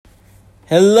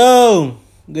Hello,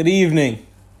 good evening.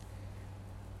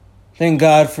 Thank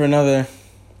God for another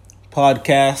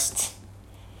podcast,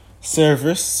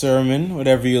 service, sermon,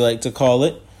 whatever you like to call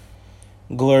it.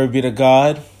 Glory be to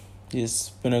God.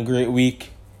 It's been a great week.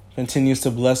 Continues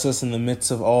to bless us in the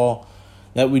midst of all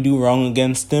that we do wrong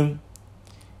against Him.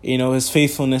 His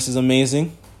faithfulness is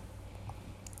amazing.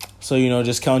 So,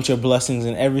 just count your blessings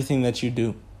in everything that you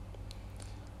do.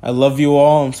 I love you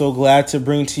all. I'm so glad to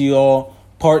bring to you all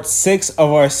Part 6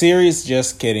 of our series.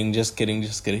 Just kidding.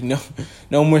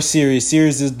 No more series.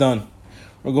 Series is done.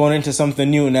 We're going into something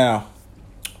new now.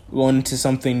 This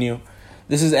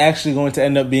is actually going to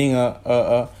end up being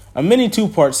a mini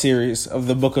 2-part series of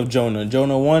the book of Jonah.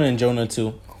 Jonah 1 and Jonah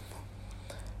 2.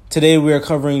 Today we are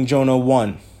covering Jonah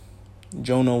 1.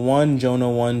 Jonah 1.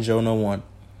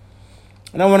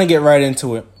 And I want to get right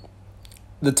into it.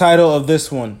 The title of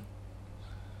this one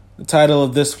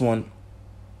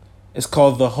is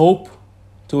called The Hope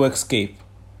to Escape.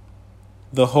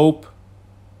 The Hope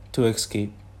to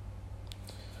Escape.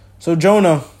 So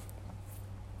Jonah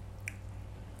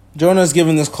is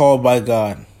given this call by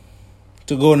God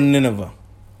to go to Nineveh.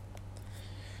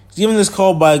 He's given this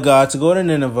call by God to go to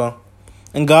Nineveh.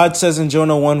 And God says in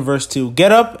Jonah 1 verse 2,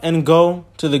 "Get up and go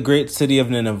to the great city of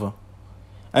Nineveh.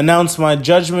 Announce my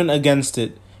judgment against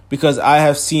it, because I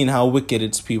have seen how wicked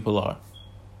its people are."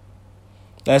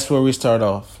 That's where we start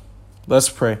off. Let's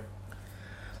pray.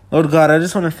 Lord God, I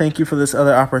just want to thank you for this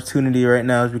other opportunity right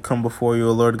now as we come before you,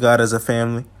 O Lord God, as a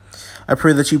family. I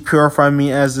pray that you purify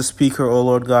me as the speaker, O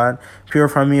Lord God.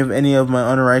 Purify me of any of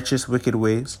my unrighteous, wicked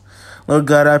ways. Lord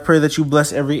God, I pray that you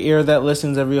bless every ear that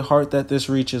listens, every heart that this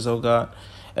reaches, O God.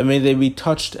 And may they be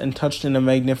touched in a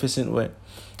magnificent way.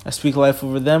 I speak life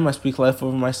over them. I speak life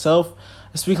over myself.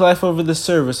 I speak life over the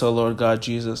service, O Lord God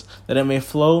Jesus, that it may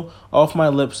flow off my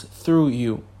lips through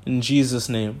you. In Jesus'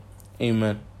 name,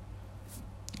 amen.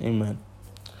 Amen.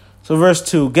 So verse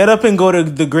 2, "Get up and go to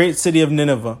the great city of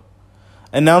Nineveh.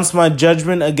 Announce my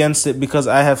judgment against it, because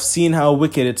I have seen how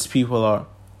wicked its people are."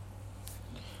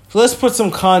 So let's put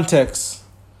some context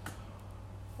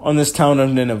on this town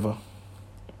of Nineveh.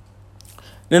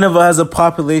 Nineveh has a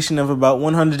population of about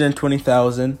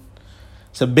 120,000.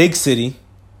 It's a big city.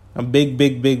 A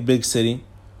big city.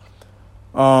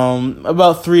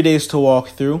 About 3 days to walk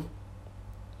through.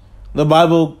 The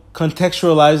Bible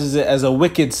contextualizes it as a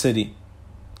wicked city.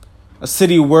 A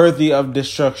city worthy of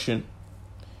destruction.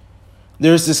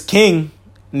 There's this king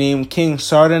named King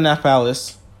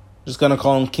Sardanapalus. I'm just going to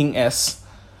call him King S.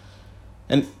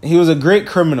 And he was a great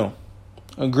criminal.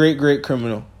 A great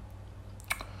criminal.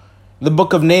 The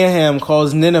book of Nahum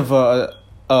calls Nineveh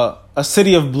a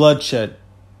city of bloodshed.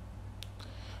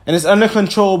 And it's under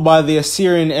control by the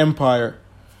Assyrian Empire.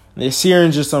 The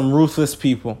Assyrians are some ruthless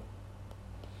people.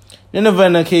 Nineveh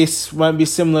in a case might be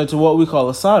similar to what we call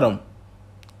a Sodom.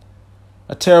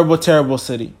 A terrible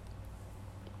city.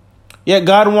 Yet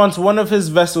God wants one of his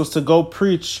vessels to go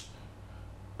preach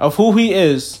of who he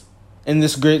is in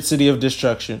this great city of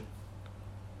destruction.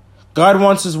 God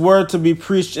wants his word to be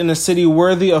preached in a city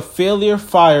worthy of failure,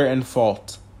 fire, and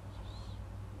fault.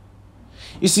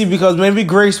 You see, because maybe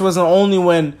grace wasn't only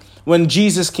when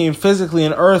Jesus came physically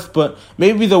on earth, but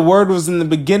maybe the word was in the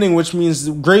beginning, which means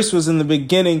grace was in the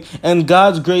beginning, and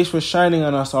God's grace was shining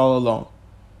on us all along.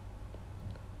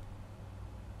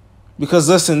 Because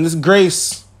listen, this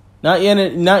grace, not yet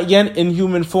in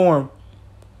human form,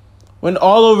 went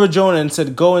all over Jonah and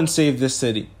said, "Go and save this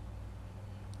city."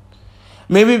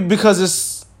 Maybe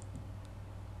because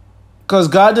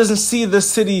God doesn't see this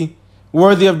city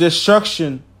worthy of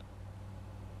destruction,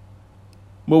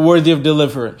 but worthy of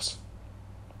deliverance.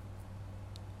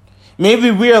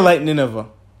 Maybe we are like Nineveh,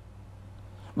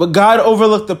 but God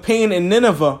overlooked the pain in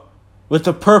Nineveh with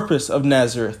the purpose of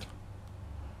Nazareth.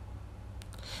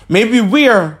 Maybe we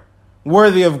are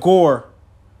worthy of gore,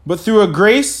 but through a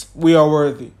grace we are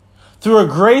worthy. Through a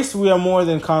grace we are more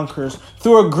than conquerors.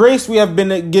 Through a grace we have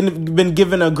been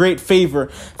given a great favor.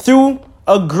 Through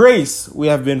a grace we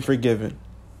have been forgiven.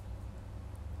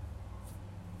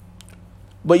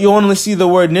 But you only see the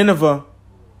word Nineveh.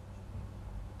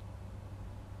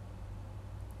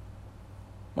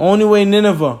 Only way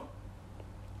Nineveh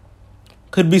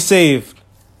could be saved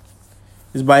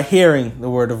is by hearing the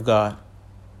word of God.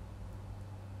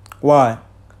 Why?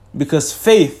 Because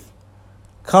faith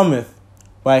cometh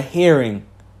by hearing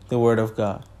the word of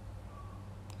God.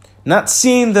 Not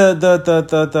seeing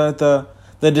the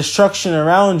destruction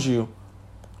around you,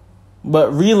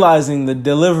 but realizing the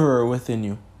deliverer within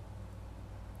you.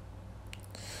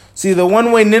 See, the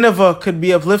one way Nineveh could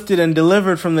be uplifted and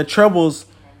delivered from the troubles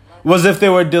was if they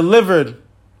were delivered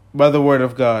by the word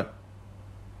of God.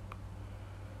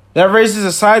 That raises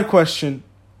a side question.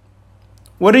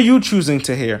 What are you choosing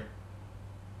to hear?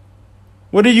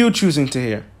 What are you choosing to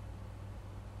hear?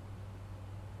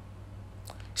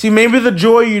 See, maybe the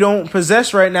joy you don't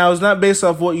possess right now is not based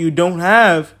off what you don't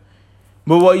have,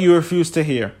 but what you refuse to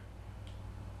hear.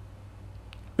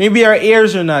 Maybe our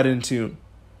ears are not in tune.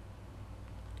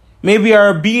 Maybe our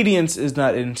obedience is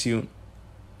not in tune.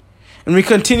 And we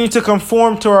continue to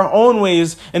conform to our own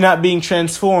ways and not being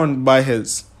transformed by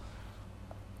His.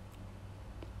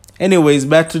 Anyways,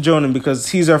 back to Jonah, because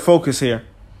he's our focus here.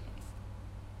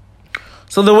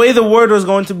 So the way the word was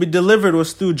going to be delivered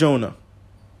was through Jonah.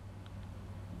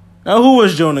 Now, who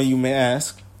was Jonah, you may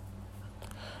ask?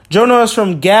 Jonah was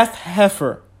from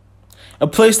Gath-Hepher, a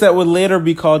place that would later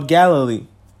be called Galilee.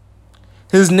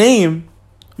 His name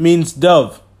means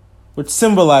dove, which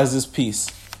symbolizes peace.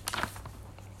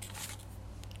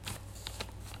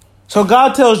 So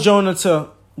God tells Jonah to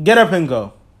get up and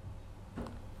go.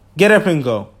 Get up and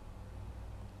go.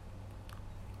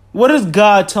 What is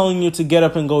God telling you to get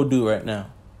up and go do right now?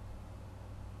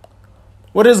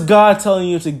 What is God telling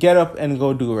you to get up and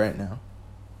go do right now?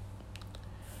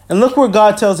 And look where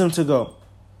God tells him to go.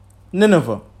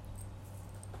 Nineveh.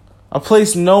 A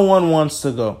place no one wants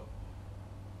to go.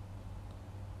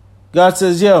 God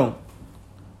says,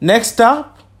 next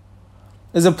stop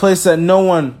is a place that no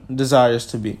one desires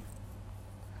to be.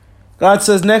 God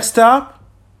says, next stop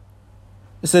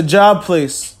is a job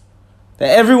place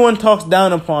that everyone talks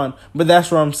down upon, but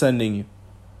that's where I'm sending you.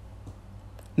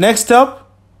 Next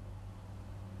up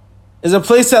is a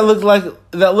place that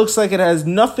looks like it has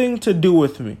nothing to do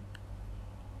with me.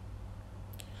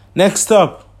 Next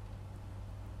up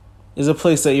is a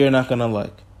place that you're not going to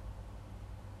like.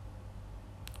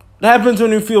 What happens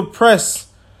when you feel pressed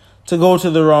to go to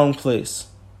the wrong place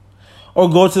or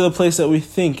go to the place that we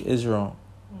think is wrong?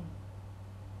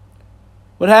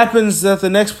 What happens that the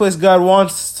next place God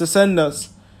wants to send us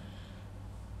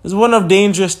is one of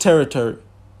dangerous territory.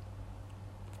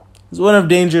 It's one of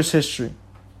dangerous history.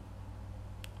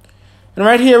 And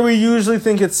right here, we usually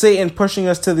think it's Satan pushing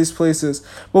us to these places.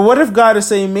 But what if God is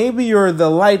saying, maybe you're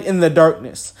the light in the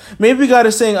darkness? Maybe God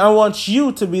is saying, I want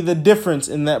you to be the difference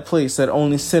in that place that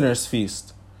only sinners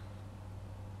feast.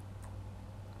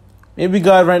 Maybe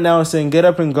God right now is saying, get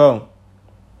up and go.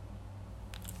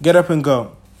 Get up and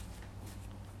go.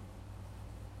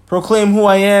 Proclaim who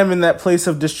I am in that place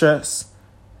of distress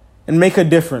and make a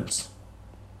difference.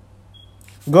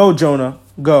 Go, Jonah,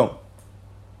 go.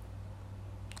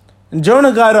 And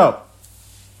Jonah got up.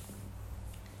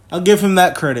 I'll give him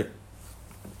that credit.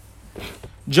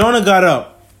 Jonah got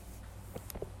up.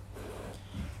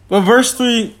 But verse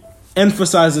 3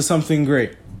 emphasizes something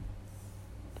great.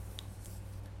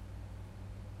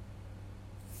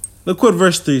 Look what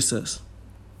verse 3 says.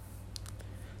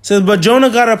 It says, but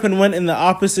Jonah got up and went in the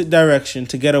opposite direction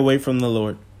to get away from the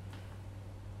Lord.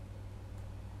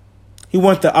 He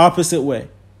went the opposite way.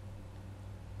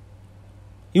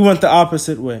 He went the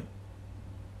opposite way.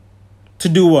 To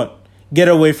do what? Get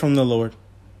away from the Lord.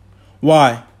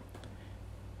 Why?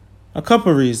 A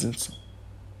couple reasons.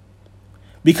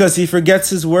 Because he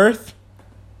forgets his worth.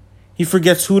 He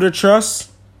forgets who to trust.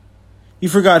 He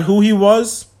forgot who he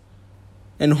was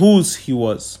and whose he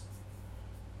was.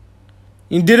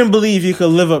 He didn't believe he could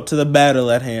live up to the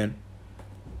battle at hand.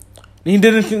 He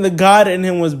didn't think the God in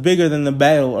him was bigger than the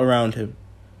battle around him.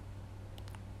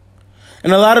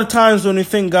 And a lot of times when we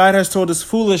think God has told us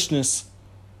foolishness,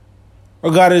 or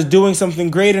God is doing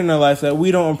something great in our life that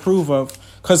we don't approve of,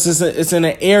 because it's in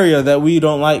an area that we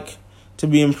don't like to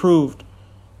be improved,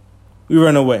 we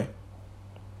run away.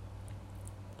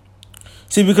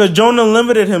 See, because Jonah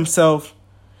limited himself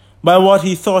by what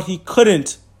he thought he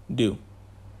couldn't do.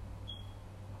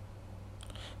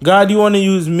 God, you want to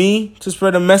use me to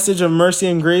spread a message of mercy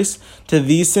and grace to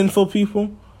these sinful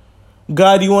people?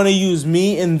 God, you want to use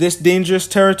me in this dangerous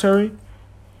territory?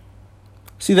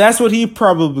 See, that's what he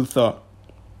probably thought.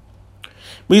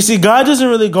 But you see, God doesn't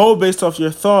really go based off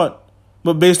your thought,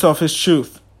 but based off his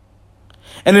truth.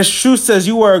 And his truth says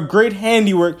you are a great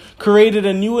handiwork, created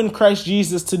anew in Christ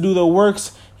Jesus to do the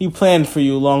works he planned for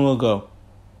you long ago.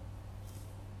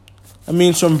 That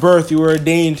means from birth you were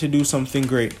ordained to do something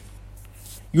great.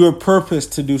 You are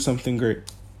purposed to do something great.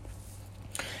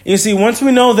 You see, once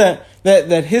we know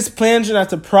that his plans are not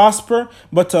to prosper,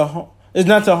 is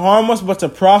not to harm us, but to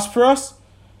prosper us,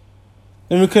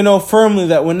 then we can know firmly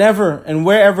that whenever and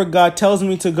wherever God tells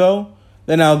me to go,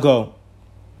 then I'll go.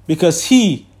 Because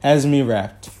he has me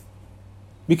wrapped.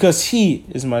 Because he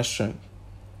is my strength.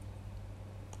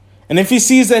 And if he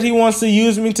sees that he wants to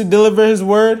use me to deliver his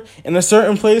word in a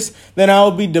certain place, then I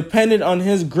will be dependent on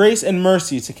his grace and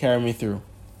mercy to carry me through.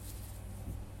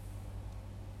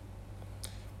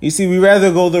 You see, we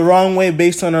rather go the wrong way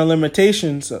based on our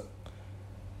limitations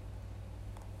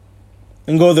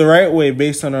and go the right way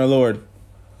based on our Lord.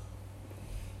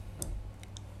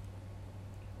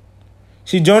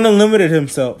 See, Jonah limited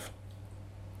himself.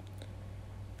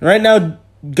 Right now,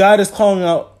 God is calling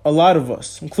out a lot of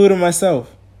us, including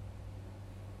myself,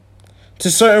 to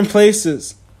certain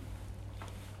places.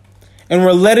 And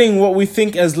we're letting what we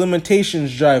think as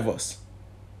limitations drive us.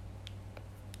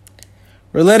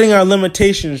 We're letting our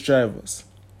limitations drive us.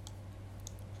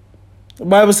 The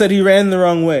Bible said he ran the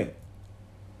wrong way.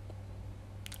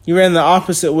 He ran the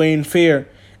opposite way in fear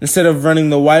instead of running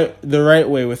the right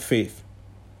way with faith.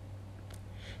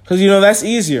 Because, that's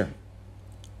easier.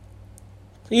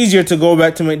 It's easier to go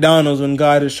back to McDonald's when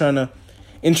God is trying to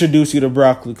introduce you to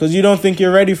broccoli because you don't think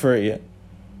you're ready for it yet.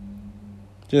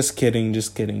 Just kidding,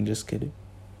 just kidding, just kidding.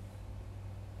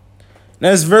 And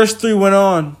as verse 3 went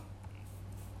on,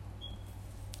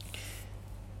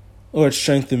 Lord,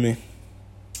 strengthen me.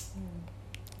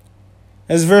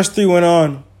 As verse 3 went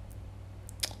on,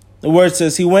 the word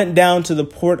says, he went down to the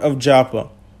port of Joppa,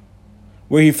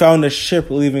 where he found a ship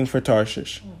leaving for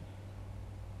Tarshish.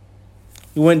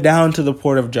 He went down to the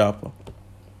port of Joppa.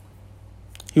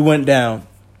 He went down.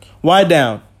 Why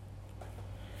down?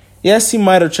 Yes, he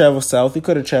might have traveled south. He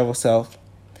could have traveled south.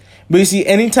 But you see,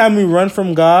 anytime we run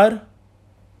from God,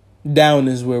 down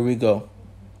is where we go.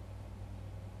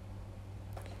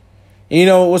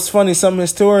 And what's funny? Some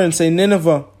historians say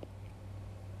Nineveh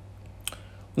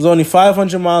was only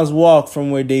 500 miles walk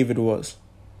from where David was.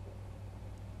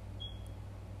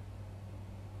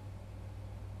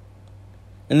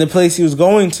 And the place he was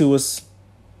going to was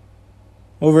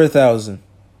over 1,000.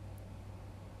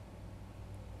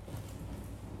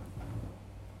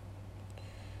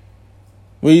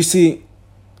 Where you see,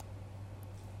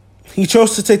 he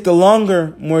chose to take the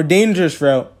longer, more dangerous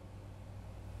route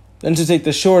than to take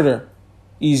the shorter,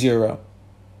 easier route.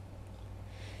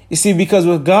 You see, because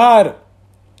with God,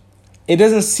 it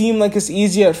doesn't seem like it's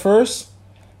easy at first,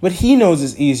 but he knows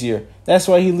it's easier. That's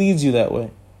why he leads you that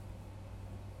way.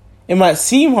 It might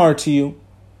seem hard to you,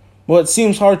 but what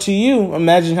seems hard to you,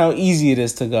 imagine how easy it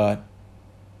is to God.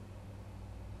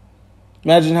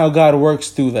 Imagine how God works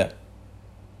through that.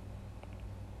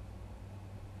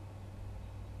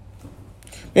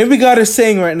 Maybe God is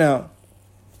saying right now,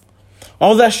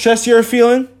 all that stress you're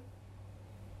feeling,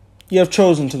 you have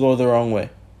chosen to go the wrong way.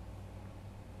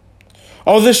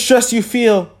 All this stress you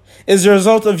feel is the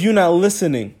result of you not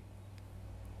listening.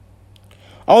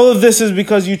 All of this is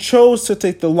because you chose to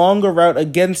take the longer route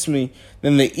against me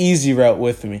than the easy route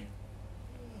with me.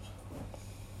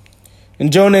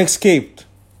 And Jonah escaped.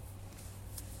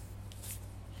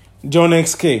 Jonah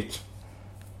escaped.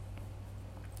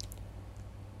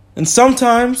 And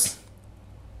sometimes,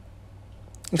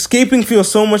 escaping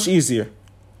feels so much easier.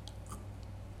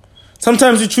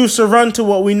 Sometimes we choose to run to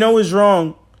what we know is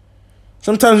wrong.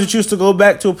 Sometimes we choose to go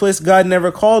back to a place God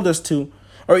never called us to,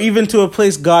 or even to a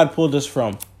place God pulled us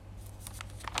from.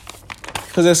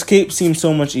 Because escape seems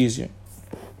so much easier.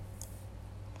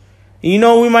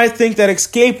 And we might think that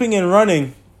escaping and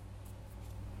running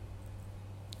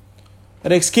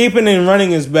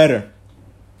is better.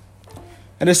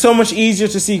 And it's so much easier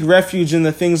to seek refuge in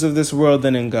the things of this world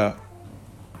than in God.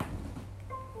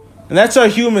 And that's our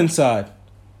human side.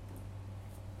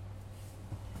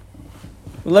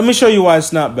 But let me show you why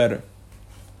it's not better.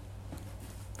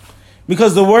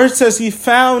 Because the word says he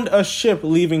found a ship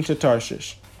leaving to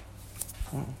Tarshish.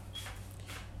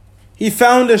 He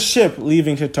found a ship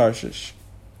leaving to Tarshish.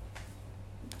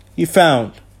 He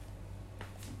found.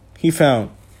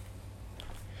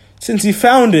 Since he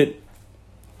found it,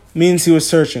 means he was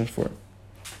searching for it.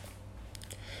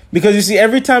 Because you see,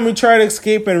 every time we try to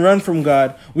escape and run from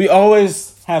God, we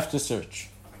always have to search.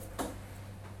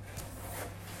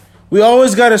 We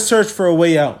always got to search for a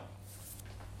way out.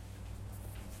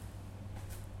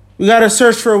 We got to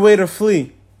search for a way to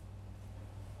flee.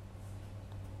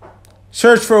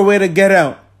 Search for a way to get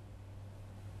out.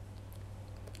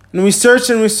 And we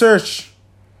search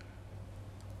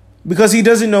because he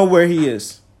doesn't know where he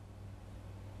is.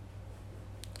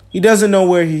 He doesn't know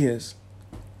where he is.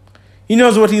 He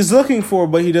knows what he's looking for,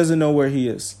 but he doesn't know where he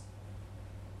is.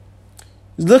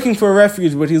 He's looking for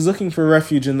refuge, but he's looking for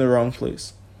refuge in the wrong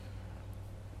place.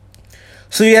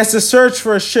 So he has to search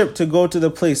for a ship to go to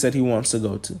the place that he wants to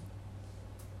go to.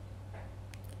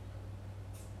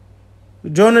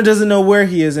 Jonah doesn't know where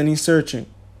he is, and he's searching.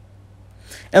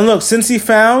 And look, since he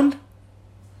found,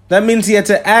 that means he had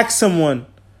to ask someone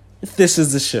if this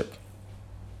is the ship.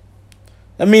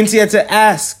 That means he had to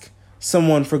ask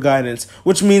someone for guidance,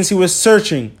 which means he was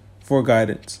searching for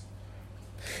guidance.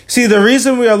 See, the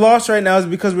reason we are lost right now is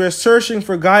because we are searching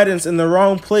for guidance in the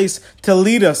wrong place to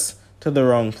lead us to the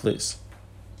wrong place.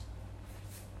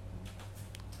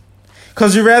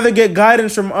 Because we'd rather get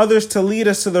guidance from others to lead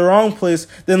us to the wrong place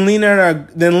than lean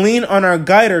on our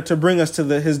guider to bring us to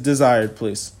his desired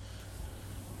place.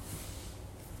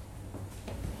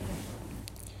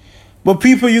 But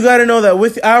people, you got to know that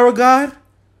with our God,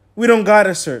 we don't got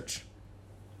to search.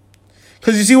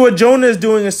 Because you see, what Jonah is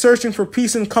doing is searching for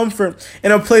peace and comfort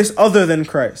in a place other than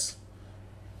Christ.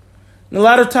 And a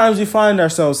lot of times we find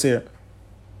ourselves here,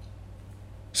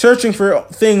 searching for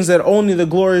things that only the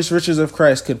glorious riches of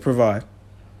Christ could provide.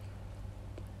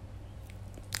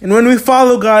 And when we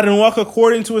follow God and walk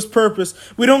according to his purpose,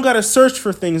 we don't got to search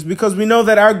for things because we know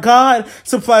that our God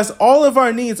supplies all of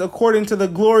our needs according to the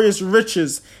glorious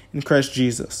riches in Christ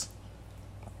Jesus.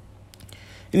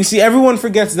 And you see, everyone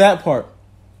forgets that part.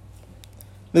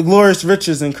 The glorious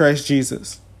riches in Christ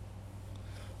Jesus.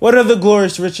 What are the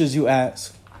glorious riches, you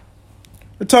ask?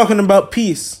 We're talking about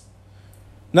peace.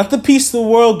 Not the peace the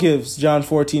world gives, John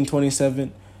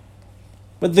 14:27,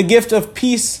 but the gift of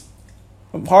peace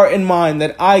of heart and mind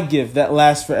that I give that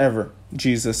lasts forever,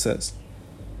 Jesus says.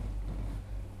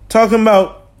 Talking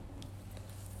about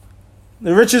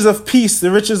the riches of peace,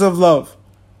 the riches of love,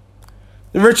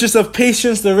 the riches of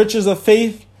patience, the riches of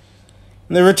faith,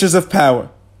 and the riches of power.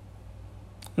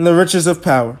 And the riches of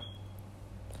power.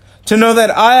 To know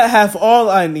that I have all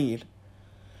I need.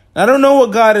 I don't know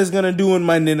what God is going to do in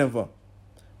my Nineveh.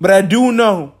 But I do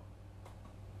know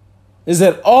is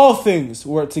that all things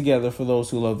work together for those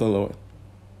who love the Lord.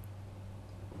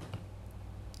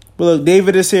 But look,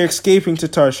 David is here escaping to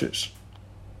Tarshish.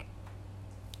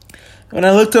 When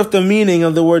I looked up the meaning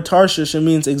of the word Tarshish, it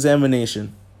means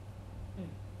examination.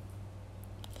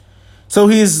 So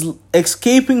he's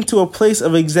escaping to a place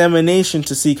of examination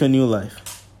to seek a new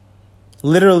life.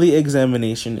 Literally,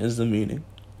 examination is the meaning.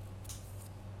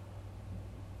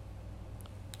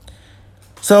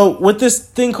 So with this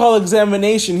thing called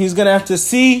examination, he's going to have to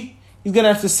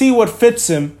see what fits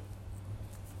him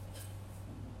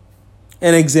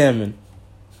and examine.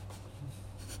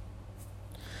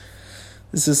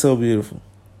 This is so beautiful.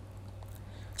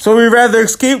 So we rather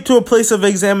escape to a place of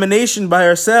examination by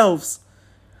ourselves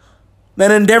than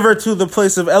endeavor to the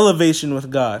place of elevation with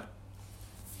God.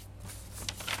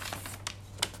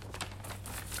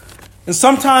 And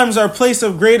sometimes our place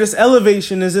of greatest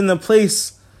elevation is in the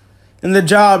place, in the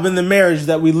job, in the marriage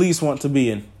that we least want to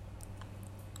be in.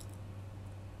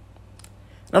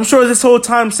 I'm sure this whole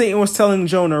time Satan was telling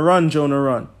Jonah, run, Jonah,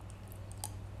 run.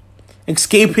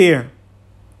 Escape here.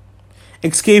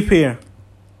 Escape here.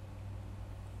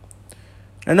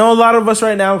 I know a lot of us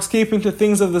right now escaping to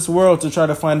things of this world to try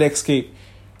to find escape.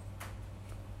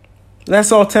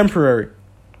 That's all temporary.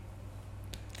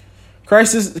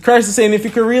 Christ is saying, if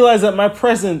you could realize that my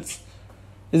presence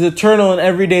is eternal and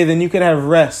every day, then you could have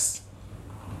rest.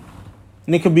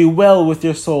 And it could be well with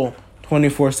your soul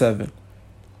 24/7.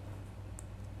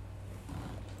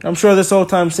 I'm sure this whole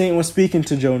time Satan was speaking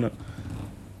to Jonah.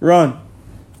 Run.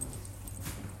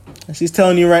 And she's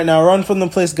telling you right now, run from the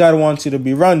place God wants you to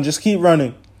be. Run. Just keep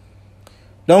running.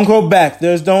 Don't go back.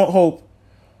 There's no hope.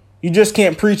 You just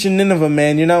can't preach in Nineveh,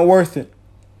 man. You're not worth it.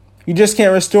 You just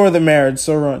can't restore the marriage,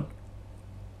 so run.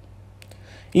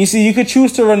 You see, you could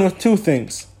choose to run with two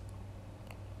things.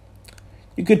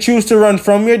 You could choose to run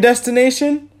from your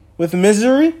destination with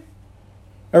misery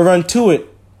or run to it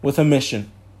with a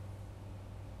mission.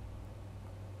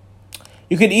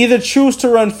 You could either choose to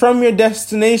run from your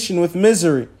destination with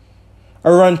misery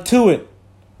or run to it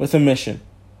with a mission.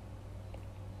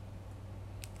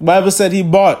 The Bible said he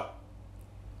bought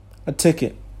a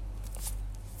ticket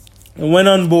and went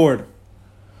on board,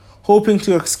 hoping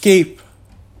to escape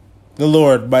the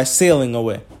Lord by sailing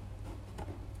away.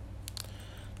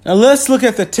 Now let's look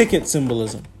at the ticket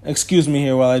symbolism. Excuse me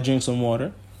here while I drink some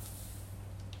water.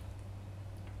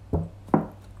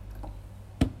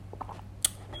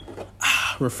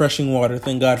 Refreshing water.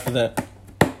 Thank God for that.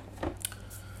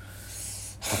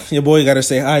 Your boy got to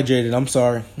stay hydrated. I'm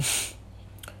sorry.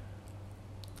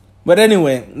 But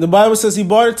anyway, the Bible says he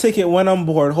bought a ticket, went on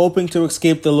board, hoping to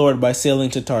escape the Lord by sailing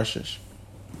to Tarshish.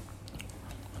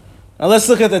 Now let's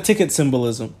look at the ticket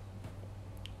symbolism.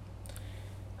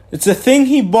 It's a thing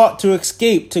he bought to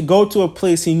escape, to go to a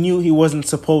place he knew he wasn't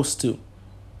supposed to.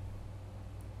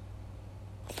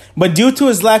 But due to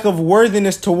his lack of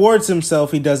worthiness towards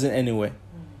himself, he does it anyway.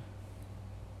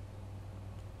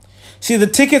 See, the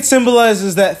ticket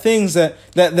symbolizes that things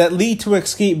that lead to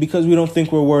escape because we don't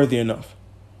think we're worthy enough.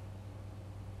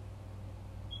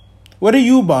 What are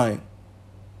you buying?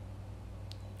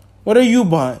 What are you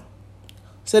buying?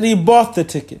 Said he bought the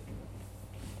ticket.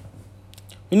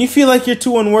 When you feel like you're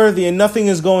too unworthy and nothing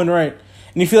is going right,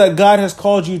 and you feel like God has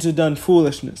called you to done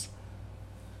foolishness,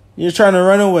 you're trying to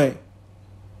run away,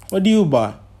 what do you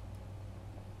buy?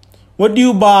 What do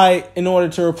you buy in order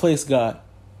to replace God?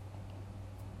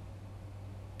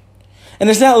 And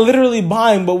it's not literally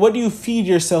buying, but what do you feed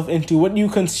yourself into? What do you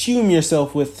consume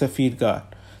yourself with to feed God,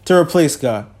 to replace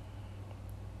God?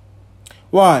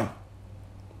 Why?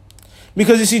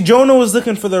 Because you see, Jonah was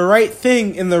looking for the right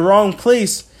thing in the wrong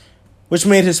place, which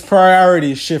made his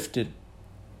priorities shifted.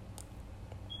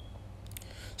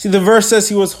 See, the verse says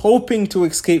he was hoping to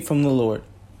escape from the Lord.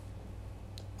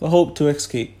 The hope to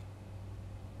escape.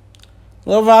 A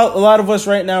lot of us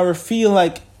right now feel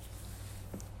like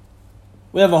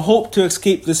we have a hope to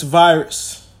escape this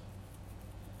virus.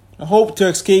 A hope to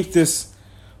escape this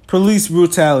police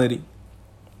brutality.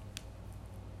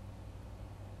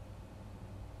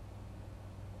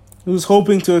 He was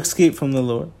hoping to escape from the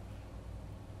Lord.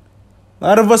 A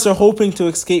lot of us are hoping to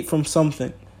escape from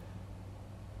something.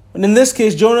 But in this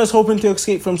case, Jonah is hoping to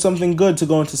escape from something good to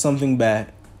go into something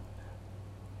bad.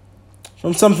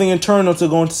 From something eternal to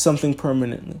go into something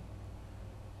permanently.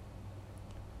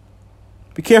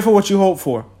 Be careful what you hope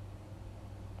for.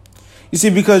 You see,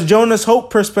 because Jonah's hope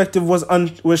perspective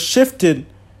was shifted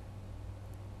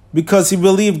because he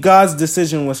believed God's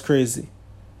decision was crazy.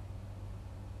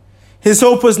 His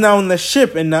hope was now in the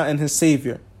ship and not in his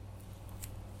Savior.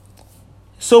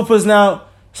 His hope was now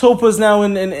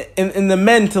in the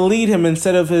men to lead him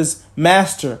instead of his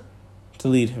master to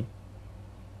lead him.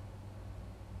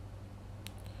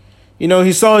 You know,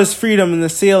 he saw his freedom in the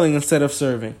sailing instead of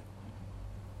serving.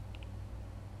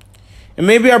 And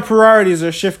maybe our priorities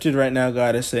are shifted right now,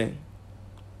 God is saying.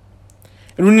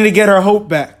 And we need to get our hope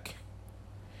back.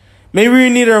 Maybe we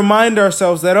need to remind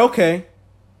ourselves that, okay,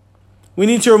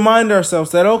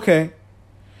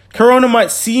 Corona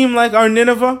might seem like our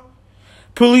Nineveh.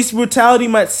 Police brutality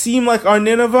might seem like our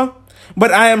Nineveh.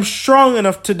 But I am strong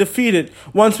enough to defeat it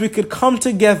once we could come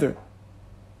together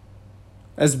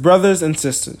as brothers and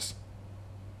sisters.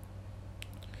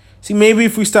 See, maybe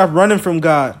if we stop running from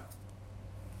God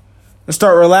and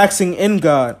start relaxing in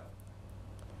God,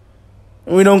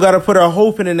 and we don't got to put our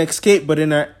hope in an escape, but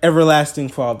in our everlasting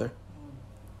Father.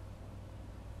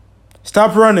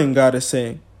 Stop running, God is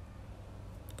saying.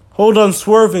 Hold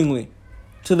unswervingly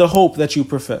to the hope that you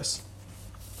profess.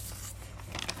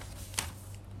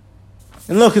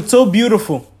 And look, it's so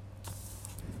beautiful.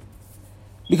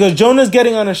 Because Jonah's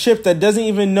getting on a ship that doesn't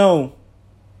even know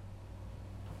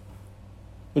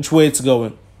which way it's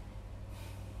going.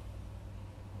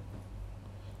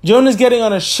 Jonah's getting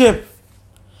on a ship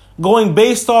going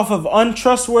based off of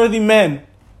untrustworthy men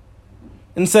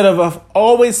instead of an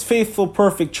always faithful,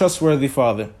 perfect, trustworthy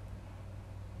Father.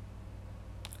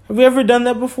 Have we ever done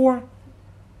that before?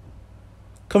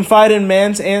 Confide in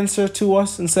man's answer to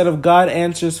us instead of God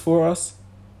answers for us?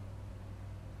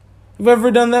 Have you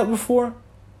ever done that before?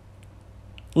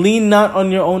 Lean not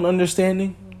on your own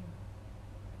understanding.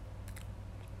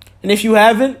 And if you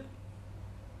haven't,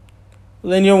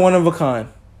 then you're one of a kind.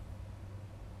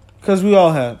 Because we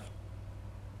all have.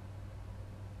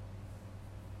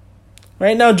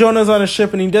 Right now, Jonah's on a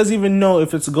ship and he doesn't even know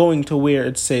if it's going to where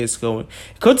it says it's going.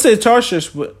 It could say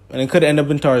Tarshish, and it could end up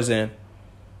in Tarzan.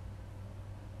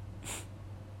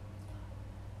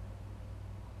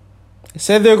 It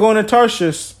said they're going to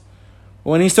Tarshish.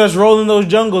 When he starts rolling those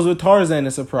jungles with Tarzan,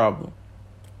 it's a problem.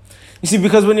 You see,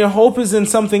 because when your hope is in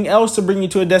something else to bring you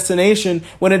to a destination,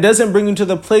 when it doesn't bring you to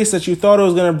the place that you thought it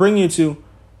was going to bring you to,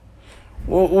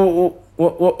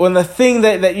 when the thing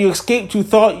that you escaped to you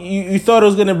thought it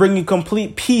was going to bring you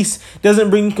complete peace,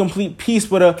 doesn't bring you complete peace,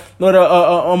 but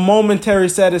a momentary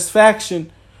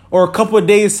satisfaction or a couple of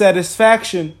days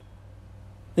satisfaction,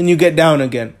 then you get down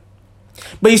again.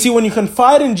 But you see, when you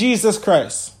confide in Jesus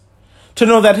Christ, to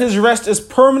know that his rest is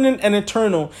permanent and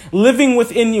eternal, living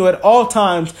within you at all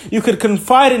times, you could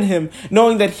confide in him,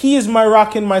 knowing that he is my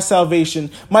rock and my salvation.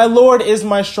 My Lord is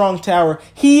my strong tower.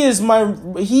 He is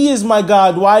my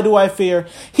God. Why do I fear?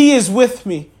 He is with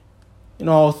me in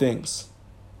all things,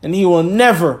 and he will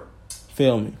never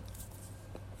fail me.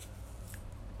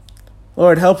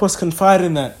 Lord, help us confide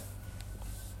in that.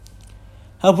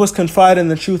 Help us confide in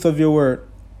the truth of your word.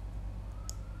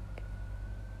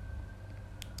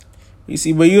 You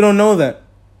see, but you don't know that.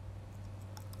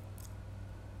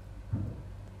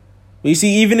 But you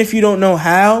see, even if you don't know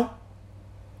how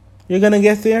you're going to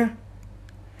get there,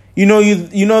 you know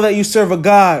that you serve a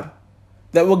God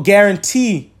that will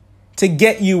guarantee to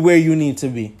get you where you need to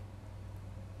be.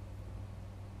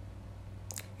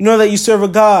 You know that you serve a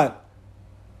God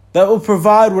that will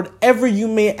provide whatever you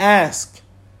may ask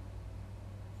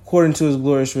according to his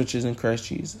glorious riches in Christ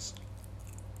Jesus.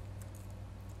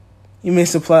 He may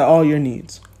supply all your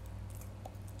needs.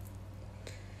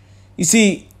 You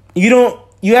see,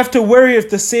 you have to worry if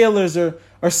the sailors are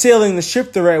sailing the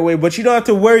ship the right way, but you don't have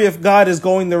to worry if God is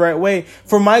going the right way.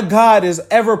 For my God is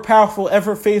ever powerful,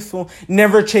 ever faithful,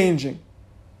 never changing.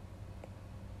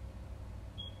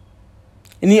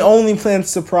 And he only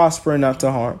plans to prosper and not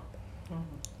to harm.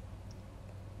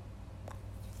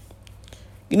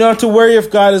 You don't have to worry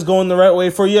if God is going the right way,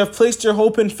 for you have placed your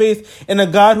hope and faith in a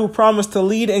God who promised to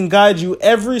lead and guide you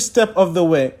every step of the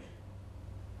way.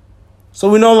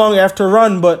 So we no longer have to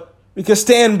run, but we can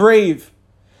stand brave.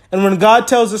 And when God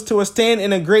tells us to stand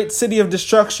in a great city of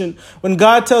destruction, when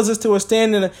God tells us to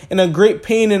stand in a great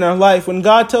pain in our life, when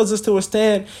God tells us to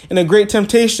stand in a great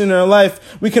temptation in our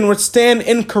life, we can withstand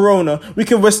in corona. We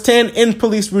can withstand in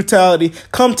police brutality.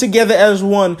 Come together as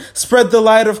one. Spread the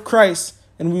light of Christ,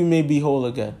 and we may be whole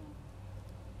again.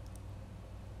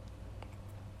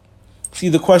 See,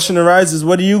 the question arises,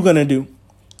 what are you going to do?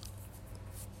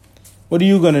 What are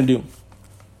you going to do?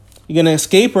 You going to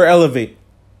escape or elevate?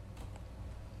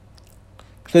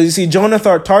 Because you see, Jonah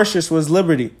thought Tarshish was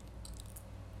liberty.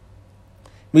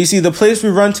 But you see, the place we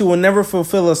run to will never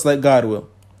fulfill us like God will.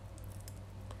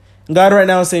 And God right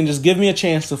now is saying, just give me a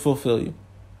chance to fulfill you.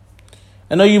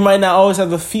 I know you might not always have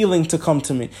the feeling to come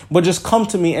to me, but just come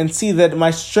to me and see that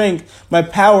my strength, my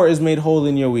power is made whole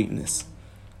in your weakness.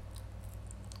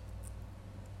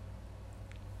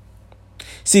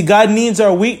 See, God needs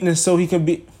our weakness so he can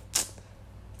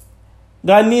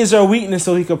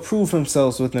prove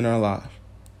himself within our lives.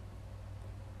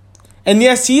 And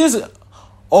yes, he is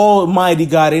Almighty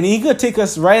God, and he could take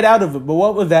us right out of it. But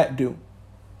what would that do?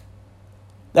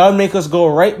 That would make us go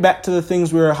right back to the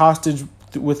things we were hostage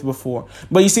with before.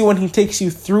 But you see, when he takes you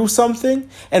through something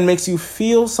and makes you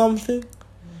feel something,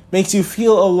 makes you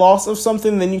feel a loss of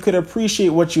something, then you could appreciate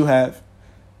what you have.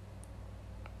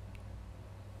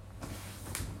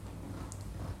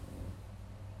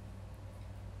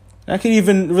 I can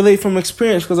even relate from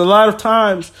experience, because a lot of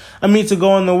times I mean to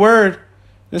go on the Word.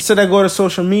 Instead, I go to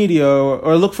social media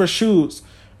or look for shoes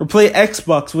or play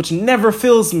Xbox, which never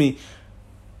fills me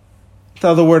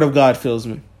until the Word of God fills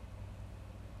me.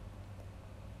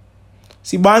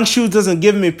 See, buying shoes doesn't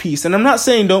give me peace. And I'm not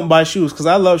saying don't buy shoes, because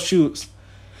I love shoes.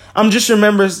 I'm just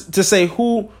remember to say,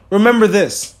 remember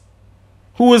this.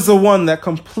 Who is the one that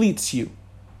completes you?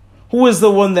 Who is the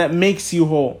one that makes you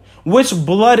whole? Which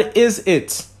blood is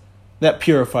it that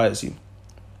purifies you?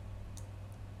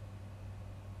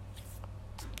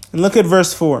 And look at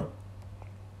verse 4.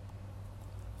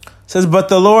 It says, but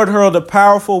the Lord hurled a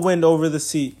powerful wind over the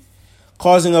sea,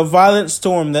 causing a violent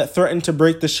storm that threatened to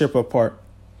break the ship apart.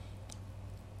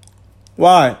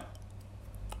 Why?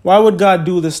 Why would God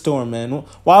do the storm, man?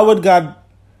 Why would God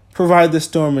provide the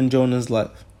storm in Jonah's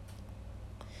life?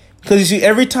 Because you see,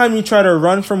 every time you try to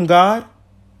run from God,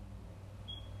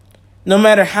 no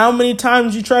matter how many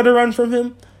times you try to run from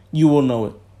him, you will know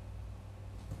it.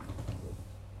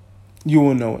 You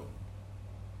will know it.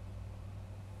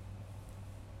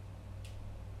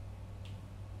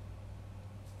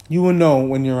 You will know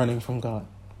when you're running from God.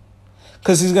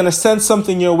 Because he's going to send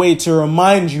something your way to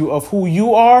remind you of who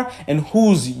you are and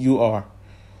whose you are.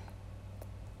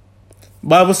 The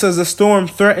Bible says the storm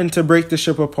threatened to break the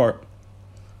ship apart.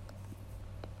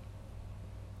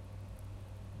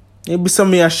 Maybe some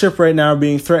of your ship right now are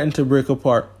being threatened to break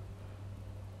apart.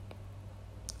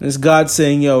 And it's God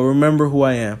saying, yo, remember who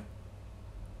I am.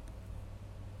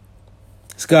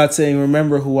 It's God saying,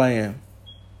 remember who I am.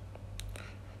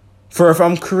 For if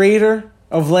I'm creator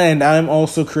of land, I am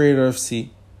also creator of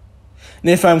sea.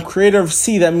 And if I'm creator of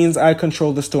sea, that means I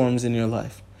control the storms in your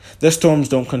life. The storms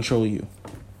don't control you.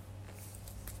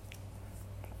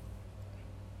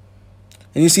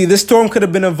 And you see, this storm could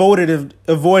have been avoided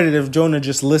if Jonah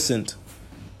just listened.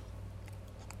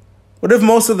 What if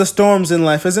most of the storms in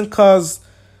life isn't caused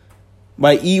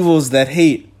by evils that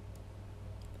hate,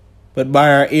 but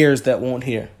by our ears that won't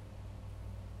hear?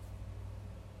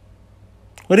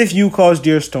 What if you caused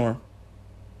your storm?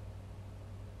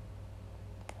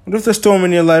 What if the storm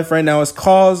in your life right now is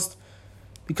caused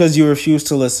because you refuse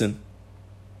to listen?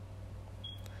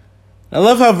 I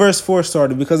love how verse 4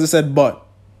 started, because it said but.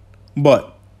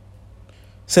 It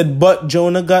said, but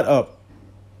Jonah got up.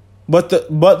 But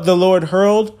the Lord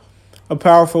hurled a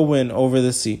powerful wind over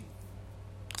the sea.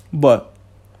 But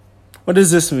what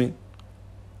does this mean?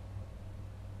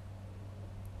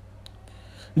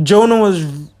 Jonah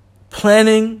was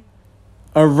planning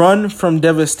a run from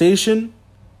devastation,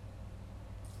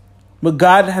 but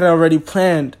God had already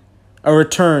planned a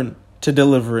return to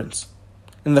deliverance.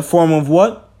 In the form of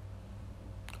what?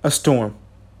 A storm.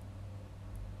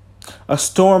 a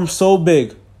storm so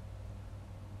big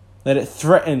that it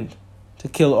threatened to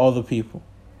kill all the people.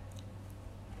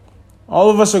 All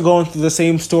of us are going through the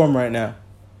same storm right now.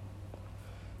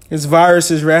 This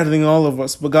virus is rattling all of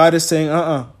us, but God is saying,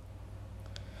 I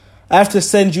have to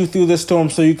send you through this storm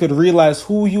so you could realize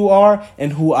who you are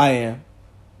and who I am.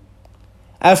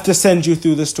 I have to send you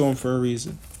through the storm for a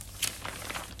reason.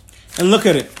 And look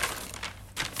at it.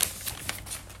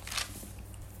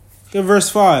 Look at verse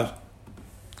 5.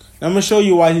 Now I'm going to show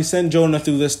you why he sent Jonah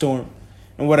through this storm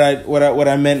and what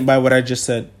I meant by what I just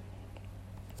said.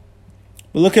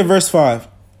 But look at verse 5. It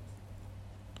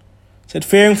said,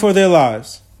 fearing for their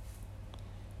lives,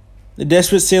 the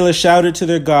desperate sailors shouted to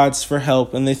their gods for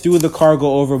help, and they threw the cargo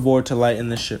overboard to lighten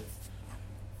the ship.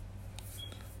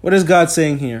 What is God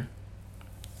saying here?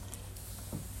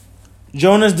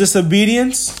 Jonah's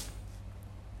disobedience,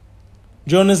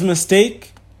 Jonah's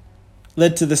mistake,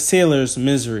 led to the sailors'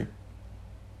 misery.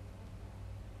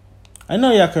 I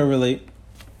know y'all can relate.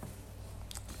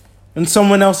 When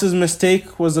someone else's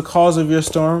mistake was the cause of your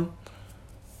storm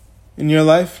in your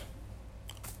life,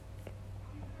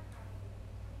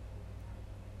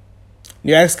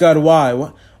 you ask God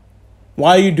why.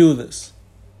 Why you do this?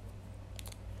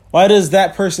 Why does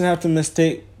that person have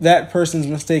to that person's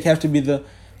mistake have to be the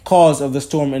cause of the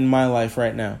storm in my life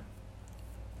right now?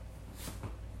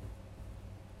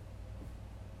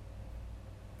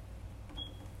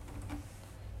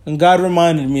 And God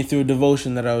reminded me through a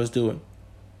devotion that I was doing.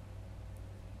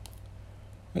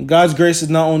 And God's grace is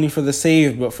not only for the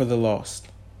saved, but for the lost.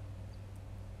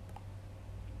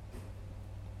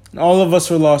 And all of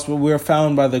us are lost, but we are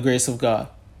found by the grace of God.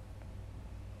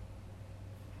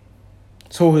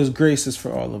 So His grace is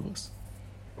for all of us.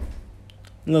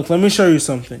 Look, let me show you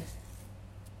something.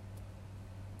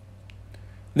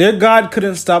 Their God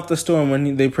couldn't stop the storm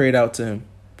when they prayed out to Him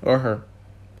or her.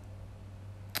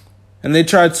 And they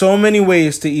tried so many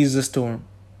ways to ease the storm.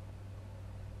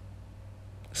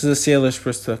 This is a sailor's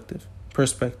perspective.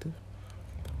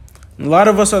 And a lot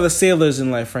of us are the sailors in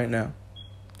life right now,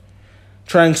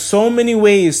 trying so many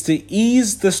ways to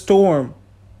ease the storm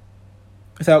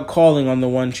without calling on the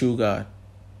one true God.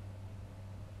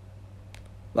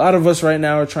 A lot of us right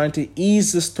now are trying to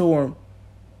ease the storm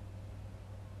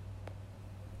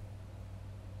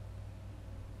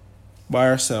by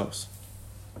ourselves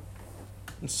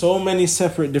in so many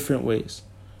separate different ways.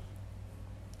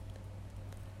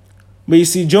 But you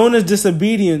see, Jonah's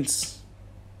disobedience,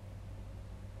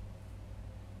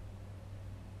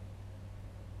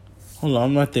 hold on,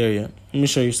 I'm not there yet. Let me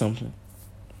show you something.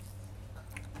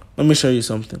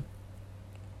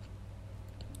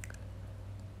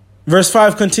 Verse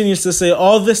 5 continues to say,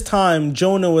 all this time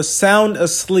Jonah was sound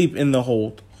asleep in the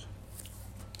hold.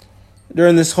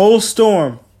 During this whole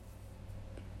storm,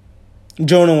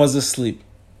 Jonah was asleep.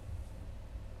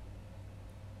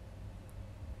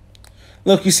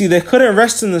 Look, you see, they couldn't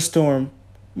rest in the storm,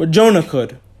 but Jonah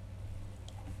could.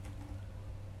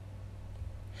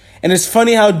 And it's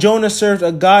funny how Jonah served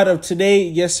a God of today,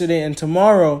 yesterday, and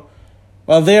tomorrow,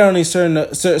 while they only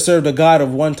served a God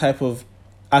of one type of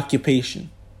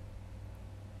occupation.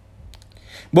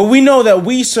 But we know that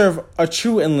we serve a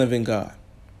true and living God.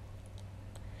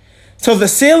 So the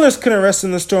sailors couldn't rest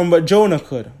in the storm, but Jonah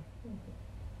could.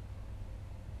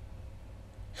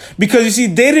 Because you see,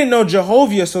 they didn't know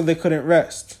Jehovah, so they couldn't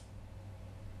rest.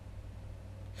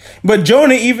 But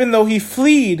Jonah, even though he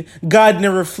fled, God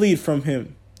never fled from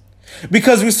him.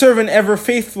 Because we serve an ever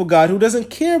faithful God who doesn't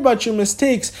care about your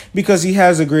mistakes because He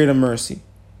has a greater mercy.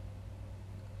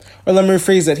 Or let me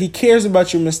rephrase that. He cares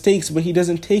about your mistakes, but He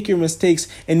doesn't take your mistakes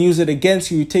and use it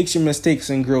against you. He takes your mistakes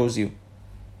and grows you.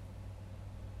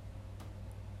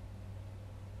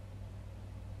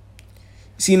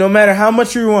 See, no matter how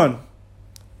much we run,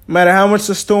 no matter how much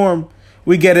the storm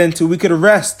we get into, we could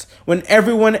rest when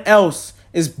everyone else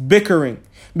is bickering.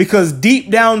 Because deep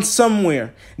down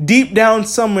somewhere,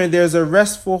 there's a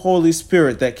restful Holy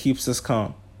Spirit that keeps us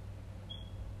calm.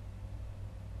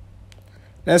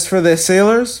 As for the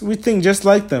sailors, we think just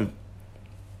like them.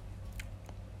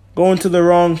 Going to the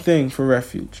wrong thing for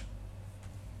refuge.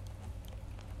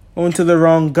 Going to the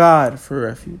wrong God for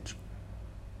refuge.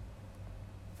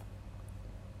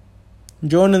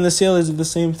 Jonah and the sailors did the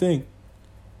same thing.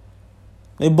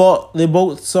 They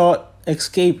both sought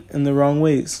escape in the wrong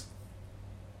ways.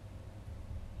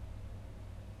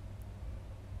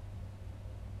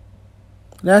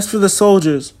 And as for the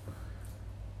soldiers,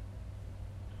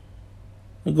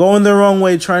 they're going the wrong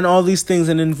way, trying all these things.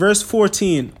 And in verse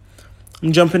 14,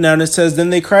 I'm jumping down, it says, then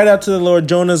they cried out to the Lord,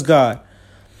 Jonah's God.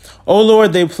 O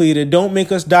Lord, they pleaded, don't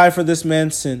make us die for this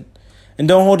man's sin, and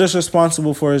don't hold us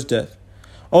responsible for his death.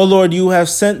 O Lord, you have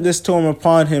sent this storm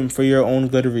upon him for your own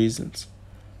good reasons.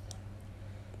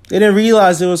 They didn't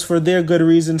realize it was for their good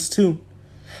reasons too.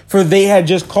 For they had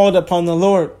just called upon the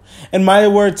Lord. And my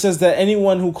word says that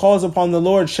anyone who calls upon the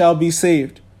Lord shall be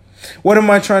saved. What am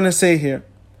I trying to say here?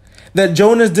 That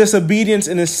Jonah's disobedience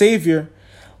in his Savior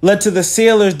led to the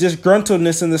sailors'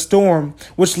 disgruntledness in the storm,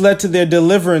 which led to their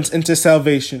deliverance into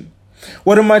salvation.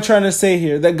 What am I trying to say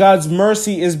here? That God's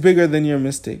mercy is bigger than your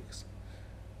mistakes.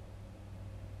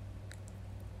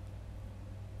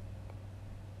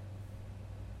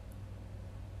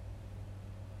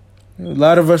 A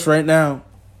lot of us right now,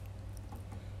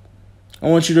 I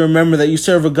want you to remember that you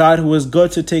serve a God who is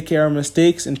good to take care of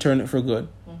mistakes and turn it for good.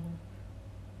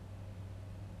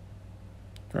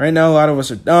 Right now, a lot of us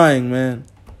are dying, man.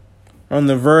 We're on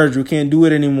the verge. We can't do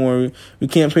it anymore. We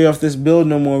can't pay off this bill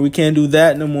no more. We can't do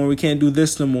that no more. We can't do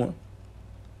this no more.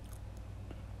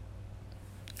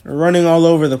 We're running all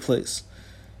over the place.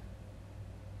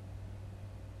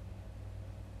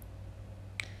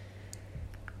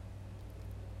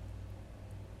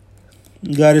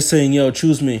 God is saying, yo,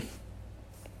 choose me.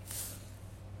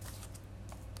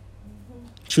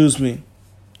 Choose me.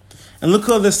 And look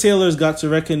how the sailors got to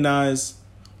recognize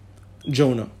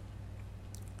Jonah.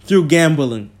 Through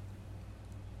gambling.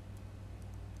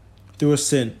 Through a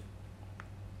sin.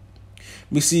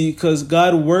 We see, because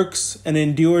God works and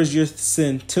endures your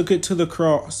sin, took it to the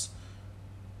cross.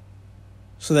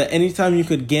 So that anytime you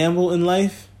could gamble in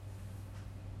life,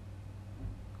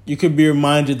 you could be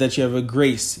reminded that you have a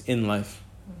grace in life.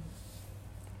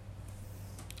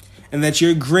 And that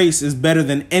your grace is better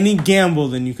than any gamble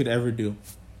than you could ever do.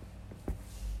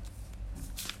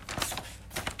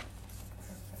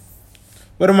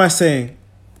 What am I saying?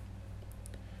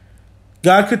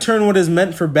 God could turn what is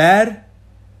meant for bad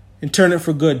and turn it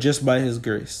for good just by his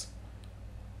grace.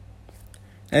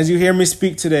 As you hear me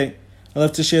speak today, I'd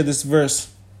love to share this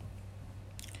verse.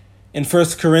 In 1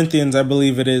 Corinthians, I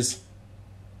believe it is.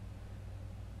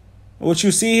 What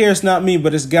you see here is not me,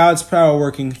 but it's God's power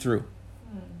working through.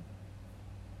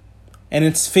 And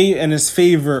his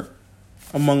favor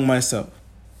among myself.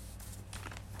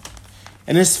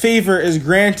 And his favor is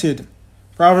granted.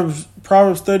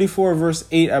 Proverbs 34 verse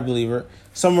 8, I believe, or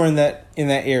somewhere in that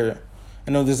area.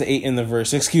 I know there's an 8 in the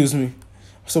verse. Excuse me.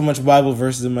 So much Bible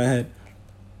verses in my head.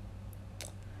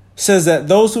 Says that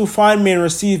those who find me and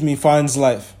receive me finds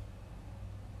life.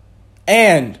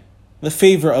 And the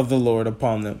favor of the Lord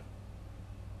upon them.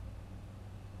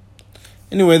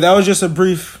 Anyway, that was just a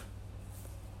brief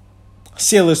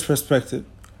sailor's perspective.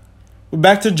 We're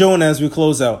back to Jonah as we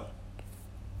close out.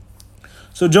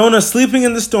 So Jonah sleeping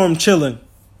in the storm, chilling.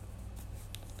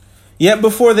 Yet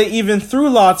before they even threw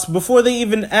lots, before they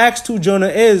even asked who Jonah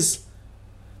is,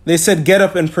 they said, get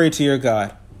up and pray to your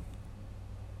God.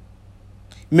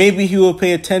 Maybe he will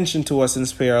pay attention to us and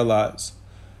spare our lives.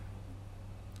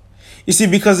 You see,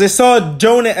 because they saw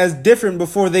Jonah as different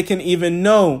before they can even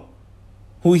know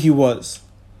who he was.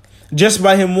 Just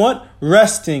by him what?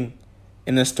 Resting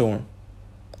in a storm.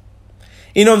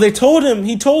 You know, he told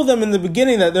them in the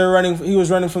beginning that he was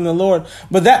running from the Lord,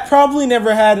 but that probably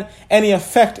never had any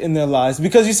effect in their lives.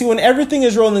 Because you see, when everything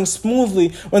is rolling smoothly,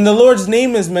 when the Lord's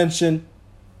name is mentioned,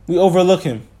 we overlook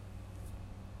him.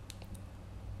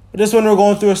 But just when we're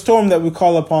going through a storm that we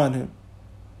call upon him.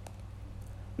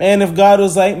 Man, if God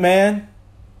was like, man,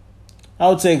 I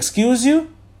would say, excuse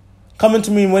you? Coming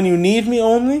to me when you need me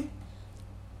only?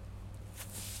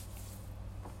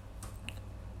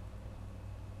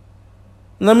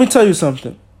 Let me tell you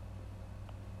something.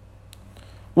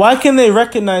 Why can they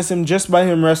recognize him just by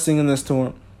him resting in the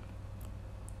storm?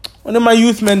 One of my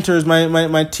youth mentors,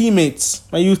 my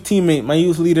teammates, my youth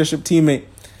leadership teammate,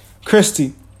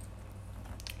 Christy,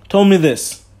 told me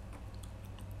this.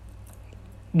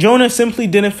 Jonah simply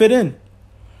didn't fit in.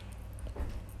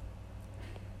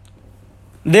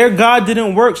 Their God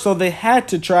didn't work, so they had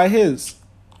to try his.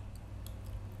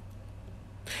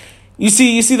 You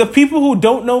see, the people who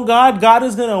don't know God, God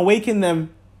is going to awaken them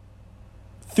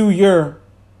through your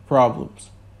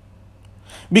problems.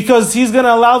 Because he's going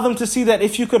to allow them to see that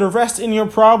if you could rest in your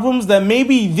problems, that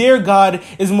maybe their God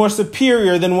is more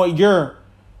superior than what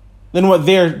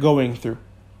they're going through.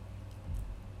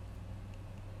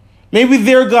 Maybe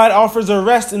their God offers a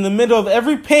rest in the middle of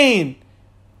every pain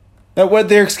that what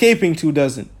they're escaping to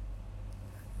doesn't.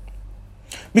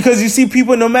 Because you see,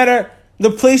 people, no matter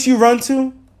the place you run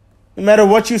to, no matter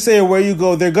what you say or where you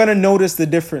go, they're going to notice the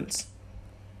difference.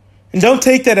 And don't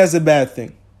take that as a bad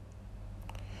thing.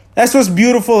 That's what's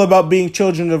beautiful about being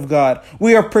children of God.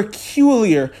 We are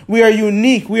peculiar. We are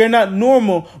unique. We are not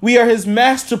normal. We are his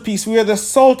masterpiece. We are the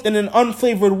salt in an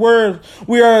unflavored world.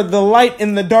 We are the light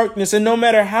in the darkness. And no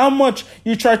matter how much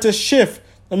you try to shift,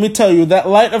 let me tell you, that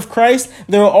light of Christ,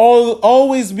 there will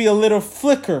always be a little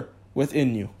flicker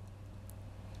within you.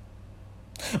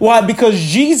 Why? Because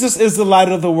Jesus is the light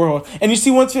of the world. And you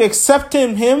see, once you accept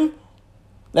him,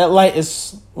 that light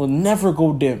will never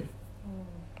go dim.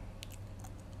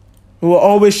 It will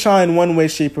always shine one way,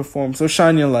 shape, or form. So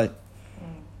shine your light.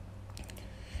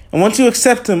 And once you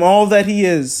accept him, all that he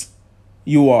is,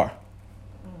 you are.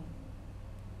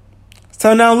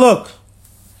 So now look,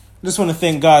 I just want to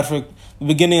thank God for the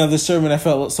beginning of the sermon. I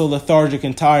felt so lethargic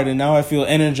and tired, and now I feel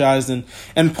energized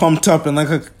and pumped up, and like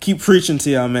I keep preaching to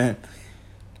y'all, man.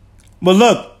 But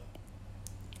look,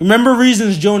 remember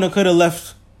reasons Jonah could have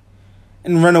left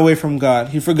and run away from God.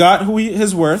 He forgot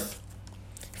his worth.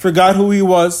 He forgot who he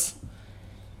was.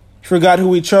 He forgot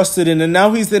who he trusted in, and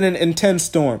now he's in an intense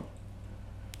storm.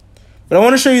 But I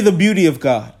want to show you the beauty of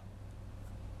God.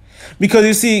 Because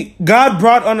you see, God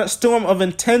brought on a storm of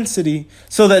intensity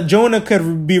so that Jonah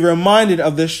could be reminded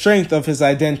of the strength of his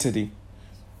identity.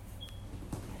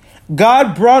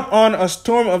 God brought on a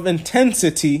storm of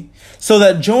intensity so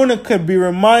that Jonah could be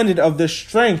reminded of the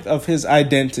strength of his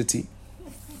identity.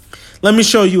 Let me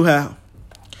show you how.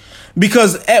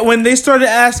 Because when they started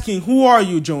asking, "Who are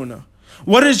you, Jonah?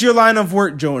 What is your line of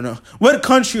work, Jonah? What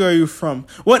country are you from?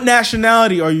 What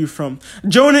nationality are you from?"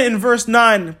 Jonah in verse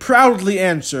 9 proudly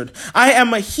answered, "I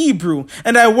am a Hebrew,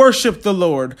 and I worship the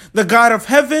Lord, the God of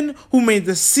heaven, who made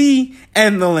the sea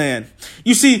and the land."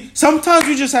 You see, sometimes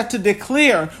we just have to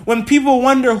declare when people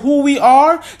wonder who we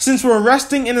are, since we're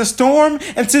resting in a storm,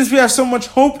 and since we have so much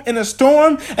hope in a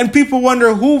storm, and people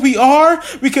wonder who we are,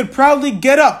 we could proudly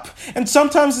get up. And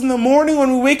sometimes in the morning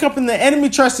when we wake up and the enemy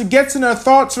tries to get in our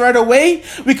thoughts right away,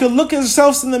 we could look at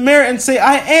ourselves in the mirror and say,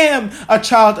 "I am a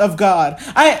child of God.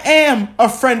 I am a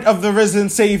friend of the risen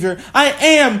Savior. I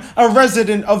am a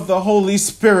resident of the Holy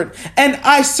Spirit. And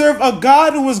I serve a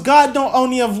God who is God not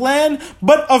only of land,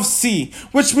 but of sea,"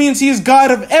 which means he is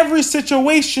God of every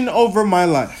situation over my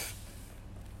life.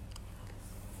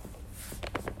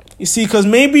 You see, because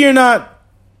maybe you're not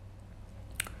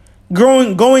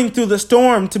going through the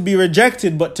storm to be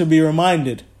rejected, but to be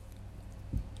reminded.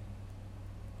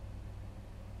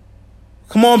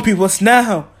 Come on, people, it's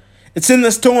now. It's in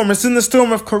the storm. It's in the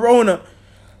storm of Corona.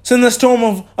 It's in the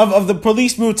storm of the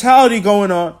police brutality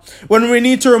going on, when we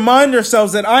need to remind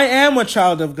ourselves that I am a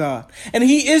child of God, and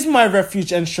he is my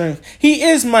refuge and strength. He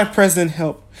is my present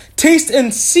help. Taste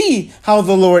and see how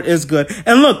the Lord is good.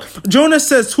 And look, Jonah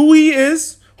says who he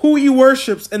is, who he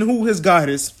worships, and who his God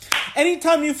is.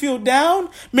 Anytime you feel down,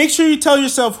 make sure you tell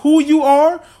yourself who you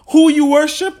are, who you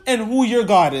worship, and who your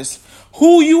God is.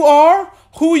 Who you are,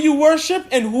 who you worship,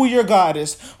 and who your God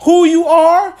is. Who you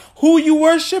are, who you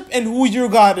worship, and who your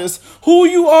God is. Who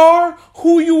you are,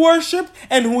 who you worship,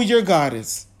 and who your God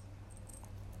is.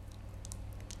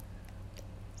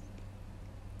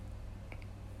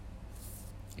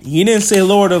 He didn't say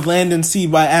Lord of land and sea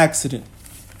by accident.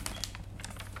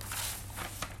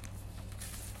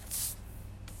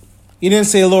 He didn't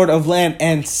say Lord of land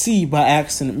and sea by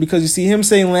accident. Because you see, him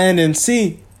saying land and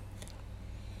sea,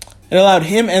 it allowed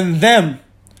him and them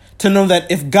to know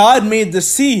that if God made the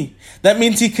sea, that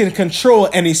means he can control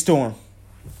any storm.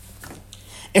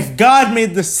 If God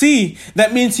made the sea,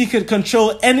 that means he could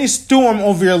control any storm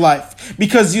over your life.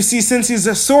 Because you see, since he's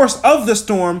the source of the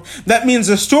storm, that means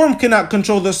the storm cannot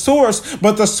control the source,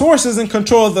 but the source is in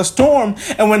control of the storm.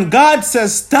 And when God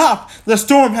says stop, the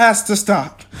storm has to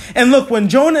stop. And look, when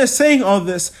Jonah is saying all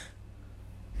this,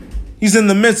 he's in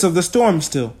the midst of the storm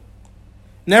still.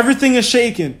 And everything is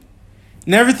shaken.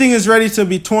 And everything is ready to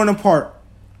be torn apart.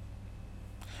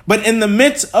 But in the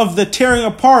midst of the tearing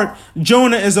apart,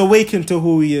 Jonah is awakened to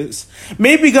who he is.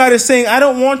 Maybe God is saying, I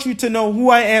don't want you to know who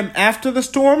I am after the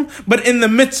storm, but in the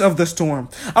midst of the storm.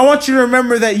 I want you to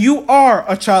remember that you are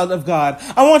a child of God.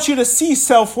 I want you to see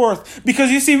self-worth.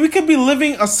 Because you see, we could be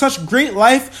living a such great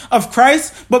life of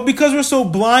Christ, but because we're so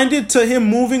blinded to him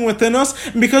moving within us,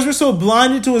 and because we're so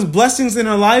blinded to his blessings in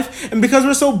our life, and because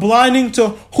we're so blinded to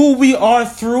who we are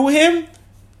through him,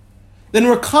 then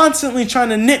we're constantly trying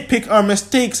to nitpick our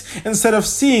mistakes instead of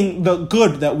seeing the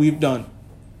good that we've done.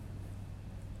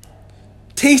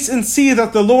 Taste and see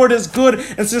that the Lord is good.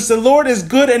 And since the Lord is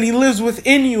good and he lives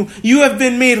within you, you have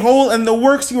been made whole, and the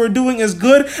works you are doing is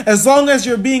good as long as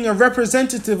you're being a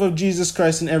representative of Jesus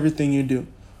Christ in everything you do.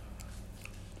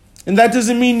 And that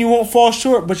doesn't mean you won't fall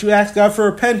short, but you ask God for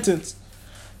repentance.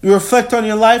 You reflect on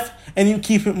your life and you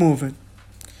keep it moving.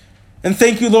 And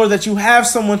thank you, Lord, that you have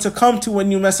someone to come to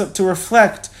when you mess up, to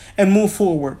reflect and move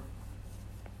forward.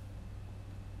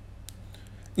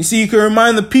 You see, you can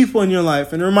remind the people in your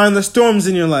life and remind the storms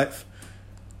in your life.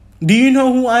 Do you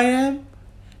know who I am?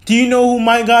 Do you know who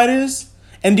my God is?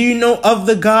 And do you know of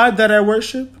the God that I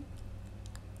worship?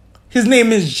 His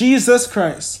name is Jesus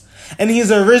Christ. And he's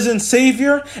a risen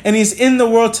Savior. And he's in the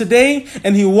world today.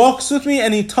 And he walks with me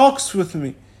and he talks with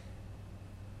me.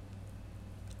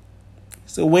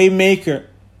 He's a way maker,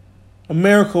 a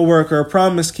miracle worker, a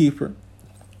promise keeper.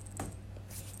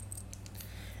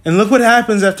 And look what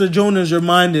happens after Jonah is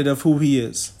reminded of who he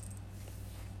is.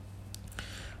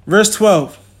 Verse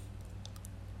 12.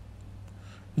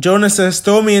 Jonah says,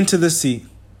 throw me into the sea.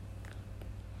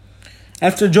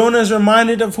 After Jonah is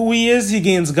reminded of who he is, he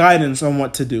gains guidance on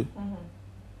what to do.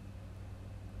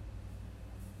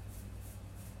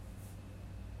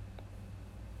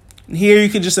 And here you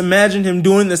can just imagine him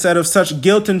doing this out of such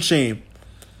guilt and shame.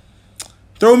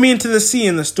 Throw me into the sea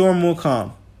and the storm will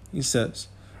calm, he says.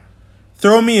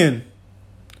 Throw me in.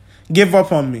 Give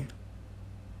up on me.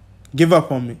 Give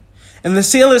up on me. And the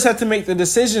sailors had to make the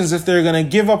decisions if they're going to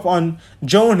give up on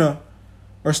Jonah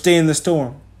or stay in the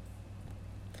storm.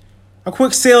 A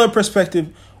quick sailor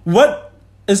perspective. What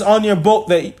is on your boat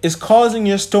that is causing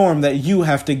your storm that you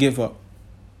have to give up?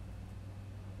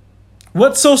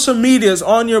 What social media is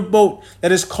on your boat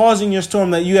that is causing your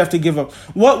storm that you have to give up?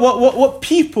 What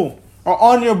people are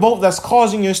on your boat that's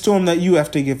causing your storm that you have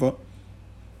to give up?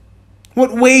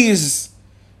 What ways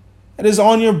that is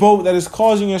on your boat that is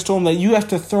causing your storm that you have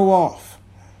to throw off?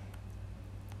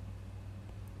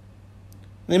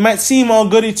 They might seem all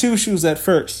goody two-shoes at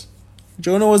first.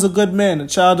 Jonah was a good man, a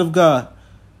child of God.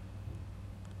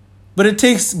 But it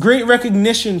takes great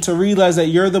recognition to realize that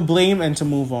you're the blame and to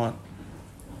move on.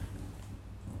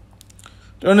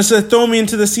 Jonah said, throw me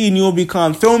into the sea and you will be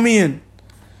calm. Throw me in.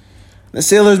 The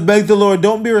sailors begged the Lord,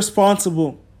 don't be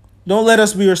responsible. Don't let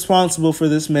us be responsible for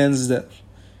this man's death.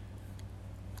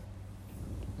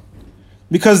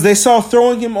 Because they saw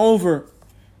throwing him over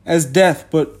as death.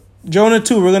 But Jonah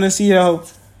too, we're going to see how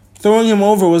throwing him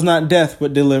over was not death,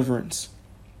 but deliverance.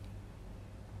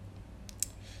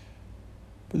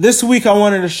 This week I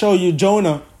wanted to show you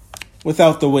Jonah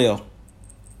without the whale.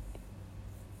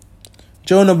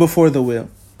 Jonah before the whale.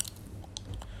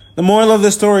 The moral of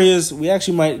the story is we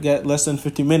actually might get less than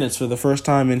 50 minutes for the first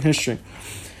time in history.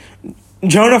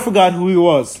 Jonah forgot who he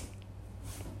was.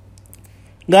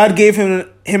 God gave him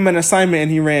an assignment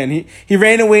and he ran. He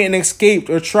ran away and escaped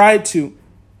or tried to.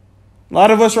 A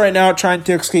lot of us right now are trying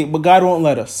to escape, but God won't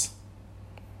let us.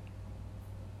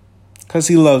 Because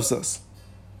he loves us.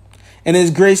 And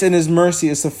his grace and his mercy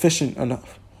is sufficient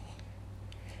enough.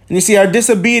 And you see, our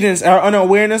disobedience, our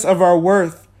unawareness of our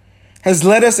worth has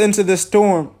led us into this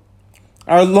storm.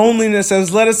 Our loneliness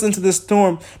has led us into this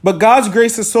storm. But God's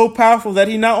grace is so powerful that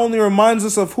he not only reminds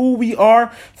us of who we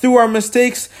are through our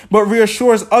mistakes, but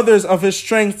reassures others of his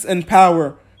strength and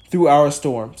power through our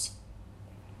storms.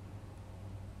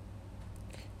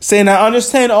 Saying, I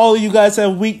understand all of you guys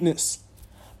have weakness.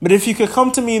 But if you could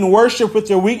come to me and worship with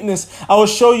your weakness, I will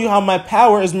show you how my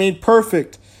power is made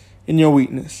perfect in your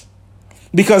weakness.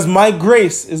 Because my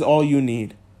grace is all you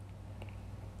need.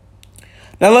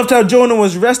 And I loved how Jonah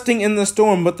was resting in the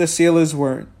storm, but the sailors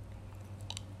weren't.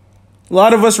 A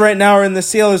lot of us right now are in the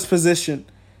sailor's position.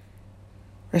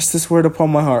 Rest this word upon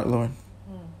my heart, Lord.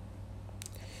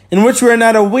 In which we are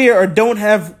not aware or don't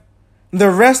have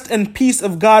the rest and peace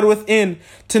of God within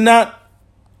to not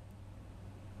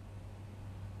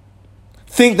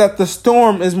think that the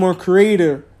storm is more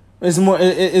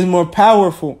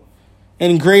powerful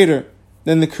and greater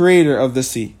than the creator of the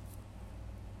sea.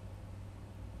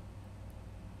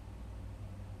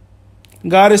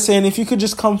 God is saying, if you could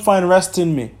just come find rest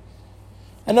in me.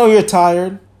 I know you're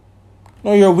tired. I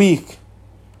know you're weak.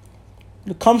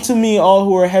 But come to me, all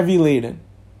who are heavy laden,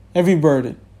 heavy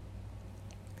burden.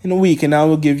 In a week, and I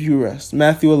will give you rest.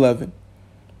 Matthew 11.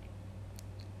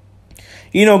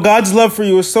 You know, God's love for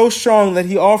you is so strong that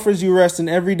he offers you rest in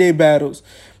everyday battles.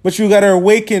 But you got to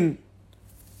awaken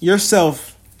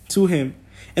yourself to him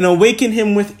and awaken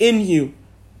him within you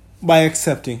by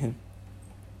accepting him.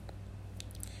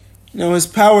 You know, his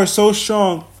power is so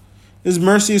strong. His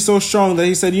mercy is so strong that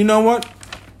he said, you know what?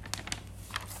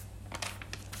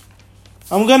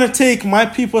 I'm going to take my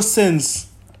people's sins,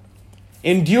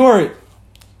 endure it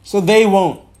so they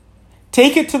won't.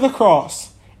 Take it to the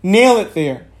cross, nail it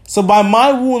there. So by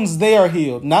my wounds they are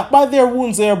healed. Not by their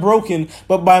wounds they are broken,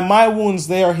 but by my wounds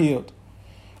they are healed.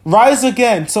 Rise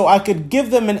again so I could give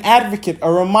them an advocate,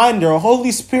 a reminder, a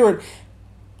Holy Spirit,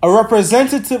 a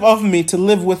representative of me to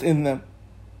live within them.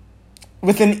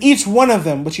 within each one of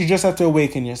them, but you just have to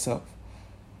awaken yourself.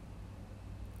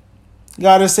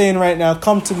 God is saying right now,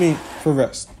 come to me for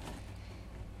rest.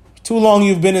 Too long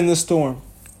you've been in the storm.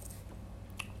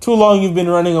 Too long you've been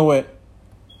running away.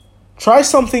 Try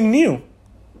something new.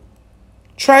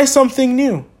 Try something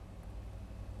new.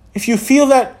 If you feel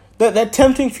that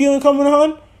tempting feeling coming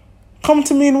on, come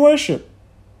to me in worship.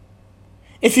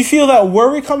 If you feel that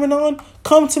worry coming on,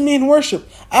 come to me in worship.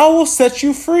 I will set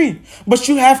you free. But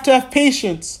you have to have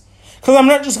patience. Because I'm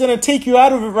not just going to take you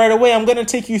out of it right away. I'm going to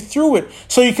take you through it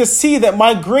so you can see that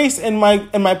my grace and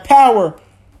my power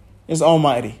is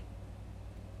almighty.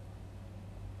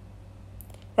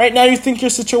 Right now you think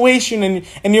your situation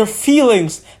and your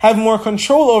feelings have more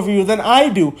control over you than I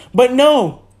do. But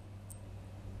no.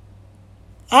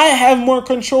 I have more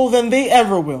control than they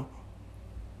ever will.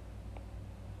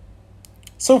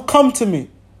 So come to me.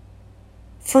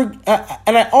 And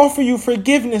I offer you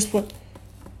forgiveness, but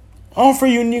I offer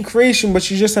you new creation, but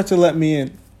you just have to let me in.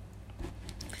 And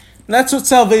that's what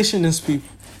salvation is, people.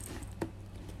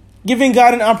 Giving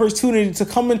God an opportunity to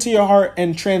come into your heart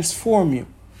and transform you.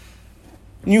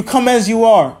 And you come as you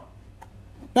are.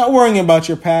 Not worrying about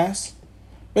your past,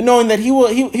 but knowing that He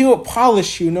will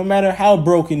polish you no matter how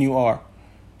broken you are.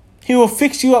 He will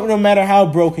fix you up no matter how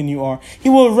broken you are. He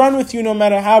will run with you no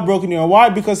matter how broken you are. Why?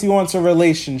 Because He wants a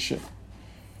relationship.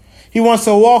 He wants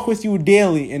to walk with you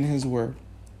daily in His word.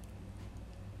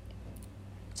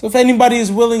 So if anybody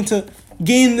is willing to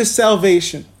gain this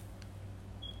salvation,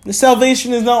 the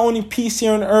salvation is not only peace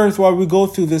here on earth while we go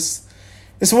through this.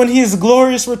 It's when His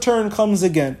glorious return comes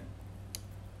again.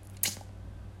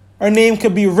 Our name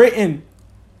could be written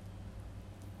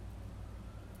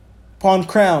upon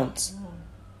crowns.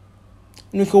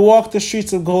 And we can walk the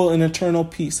streets of gold in eternal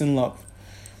peace and love.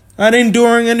 Not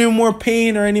enduring any more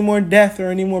pain or any more death or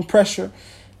any more pressure,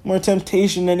 more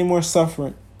temptation, any more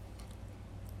suffering.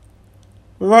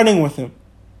 We're running with Him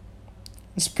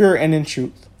in spirit and in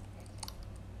truth.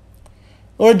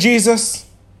 Lord Jesus,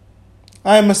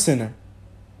 I am a sinner.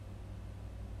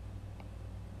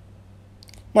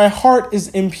 My heart is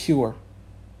impure.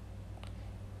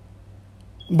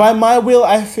 By my will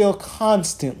I fail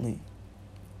constantly.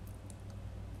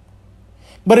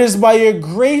 But it is by your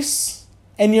grace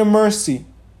and your mercy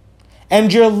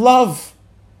and your love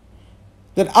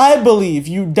that I believe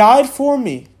you died for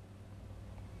me.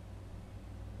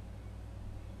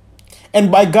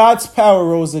 And by God's power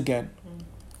rose again.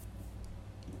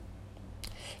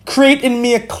 Create in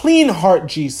me a clean heart,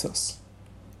 Jesus.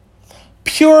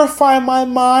 Purify my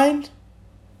mind.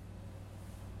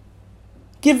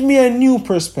 Give me a new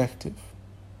perspective.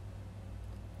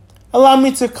 Allow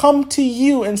me to come to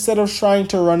you instead of trying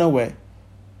to run away.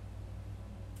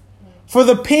 For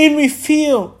the pain we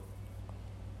feel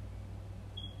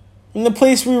in the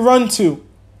place we run to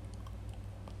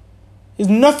is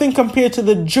nothing compared to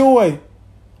the joy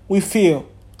we feel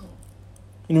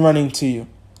in running to you.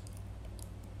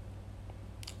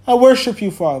 I worship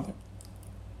you, Father.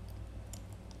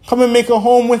 Come and make a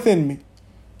home within me.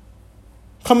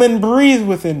 Come and breathe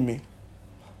within me.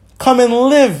 Come and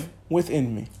live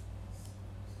within me.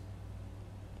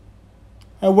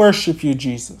 I worship you,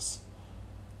 Jesus.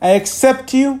 I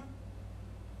accept you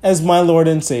as my Lord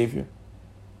and Savior.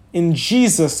 In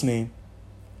Jesus' name.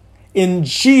 In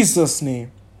Jesus'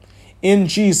 name. In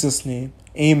Jesus' name.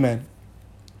 Amen.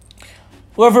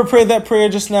 Whoever prayed that prayer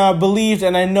just now, I believed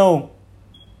and I know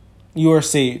you are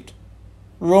saved.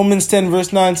 Romans 10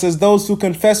 verse 9 says, those who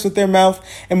confess with their mouth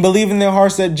and believe in their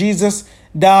hearts that Jesus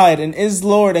died and is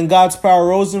Lord and God's power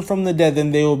rose him from the dead,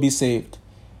 then they will be saved.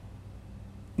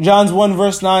 John 1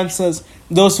 verse 9 says,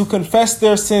 those who confess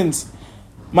their sins,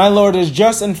 my Lord is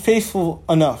just and faithful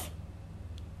enough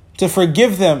to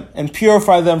forgive them and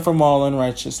purify them from all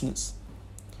unrighteousness.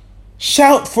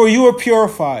 Shout, for you are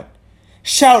purified.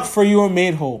 Shout, for you are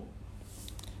made whole.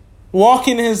 Walk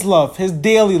in his love, his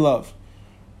daily love.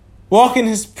 Walk in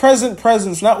his present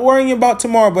presence, not worrying about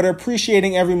tomorrow, but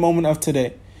appreciating every moment of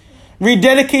today.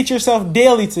 Rededicate yourself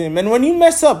daily to him. And when you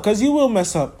mess up, because you will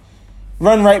mess up,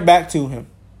 run right back to him.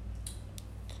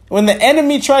 When the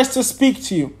enemy tries to speak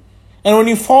to you, and when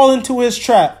you fall into his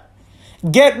trap,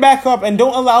 get back up and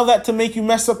don't allow that to make you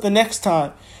mess up the next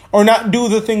time or not do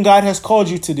the thing God has called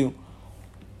you to do.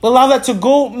 Allow that to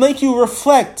go make you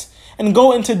reflect and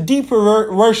go into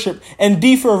deeper worship and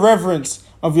deeper reverence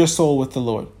of your soul with the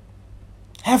Lord.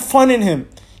 Have fun in him.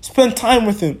 Spend time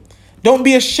with him. Don't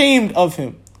be ashamed of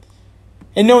him.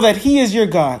 And know that he is your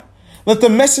God. Let the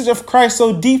message of Christ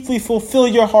so deeply fulfill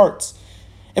your hearts.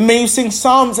 And may you sing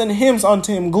psalms and hymns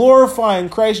unto him, glorifying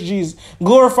Christ Jesus,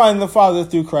 glorifying the Father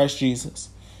through Christ Jesus.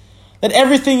 Let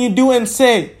everything you do and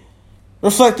say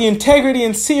Reflect the integrity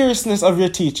and seriousness of your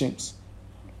teachings.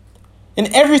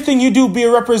 In everything you do, be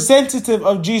a representative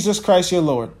of Jesus Christ your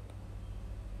Lord.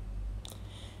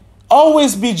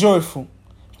 Always be joyful.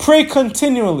 Pray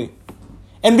continually.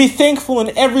 And be thankful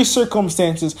in every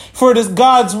circumstances, for it is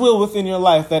God's will within your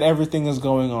life that everything is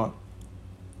going on.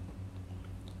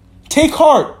 Take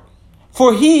heart,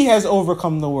 for He has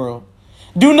overcome the world.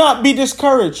 Do not be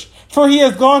discouraged, for He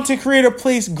has gone to create a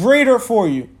place greater for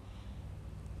you.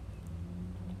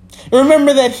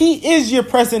 Remember that He is your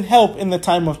present help in the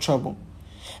time of trouble.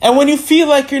 And when you feel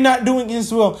like you're not doing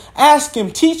His will, ask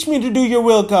Him, teach me to do your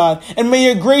will, God, and may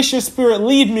your gracious Spirit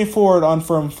lead me forward on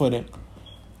firm footing.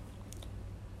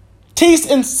 Taste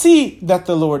and see that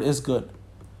the Lord is good.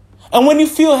 And when you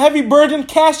feel heavy burden,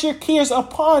 cast your cares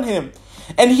upon Him,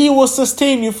 and He will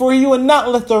sustain you, for He will not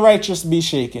let the righteous be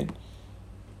shaken.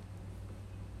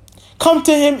 Come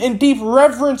to Him in deep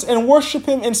reverence and worship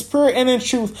Him in spirit and in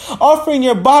truth, offering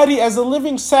your body as a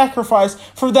living sacrifice,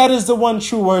 for that is the one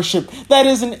true worship. That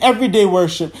is an everyday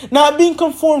worship, not being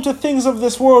conformed to things of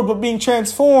this world, but being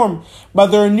transformed by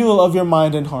the renewal of your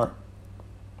mind and heart.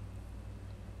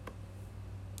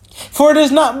 For it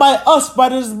is not by us,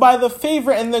 but it is by the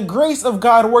favor and the grace of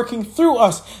God working through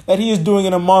us that He is doing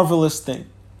a marvelous thing.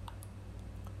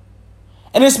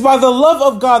 And it's by the love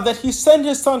of God that He sent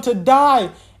His Son to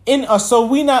die in us, so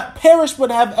we not perish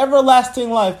but have everlasting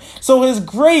life, so His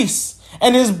grace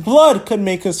and His blood could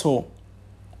make us whole.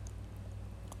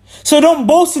 So don't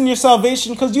boast in your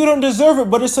salvation, because you don't deserve it,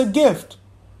 but it's a gift.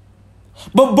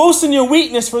 But boast in your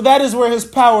weakness, for that is where His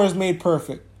power is made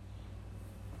perfect.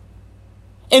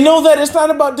 And know that it's not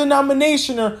about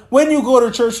denomination or when you go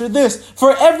to church or this.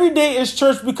 For every day is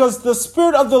church, because the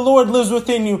Spirit of the Lord lives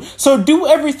within you. So do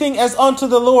everything as unto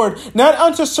the Lord, not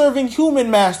unto serving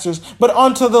human masters, but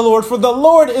unto the Lord. For the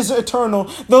Lord is eternal.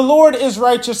 The Lord is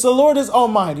righteous. The Lord is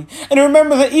almighty. And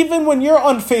remember that even when you're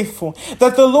unfaithful,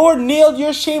 that the Lord nailed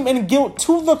your shame and guilt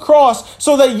to the cross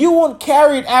so that you won't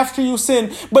carry it after you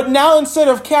sin. But now instead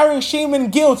of carrying shame and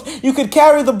guilt, you could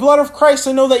carry the blood of Christ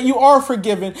and know that you are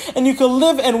forgiven. And you can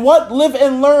live and what? Live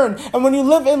and learn. And when you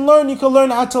live and learn, you can learn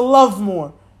how to love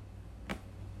more.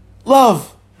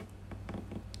 Love.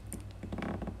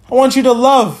 I want you to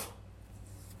love.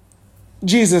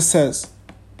 Jesus says,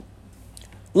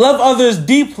 love others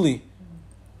deeply,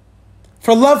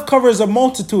 for love covers a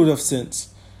multitude of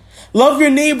sins. Love your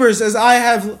neighbors as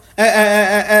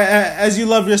you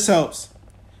love yourselves.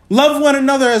 Love one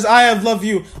another as I have loved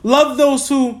you. Love those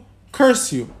who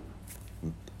curse you.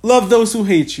 Love those who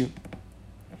hate you.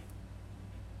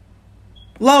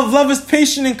 Love is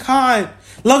patient and kind.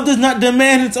 Love does not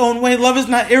demand its own way. Love is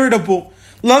not irritable.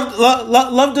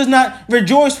 Love does not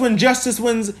rejoice when injustice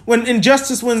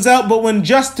wins out, but when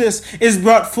justice is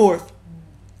brought forth.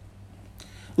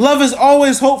 Love is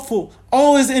always hopeful,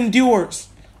 always endures,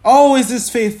 always is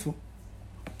faithful.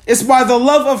 It's by the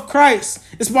love of Christ,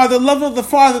 it's by the love of the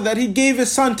Father that He gave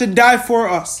His Son to die for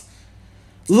us.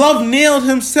 Love nailed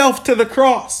Himself to the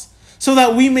cross so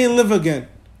that we may live again.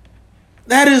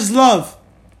 That is love.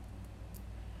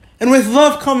 And with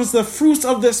love comes the fruits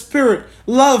of the Spirit: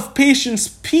 love, patience,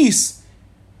 peace,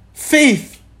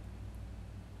 faith,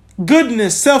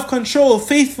 goodness, self-control,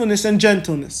 faithfulness, and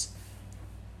gentleness.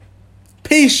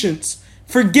 Patience,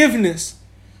 forgiveness.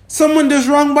 Someone does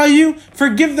wrong by you,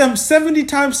 forgive them 70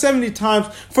 times, 70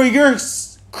 times, for your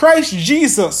Christ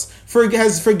Jesus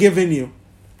has forgiven you.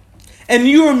 And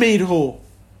you are made whole.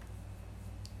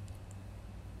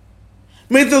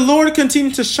 May the Lord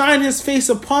continue to shine His face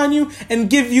upon you and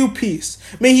give you peace.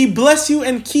 May He bless you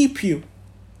and keep you.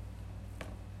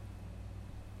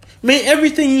 May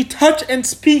everything you touch and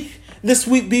speak this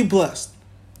week be blessed.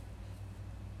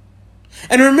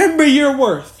 And remember your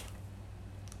worth.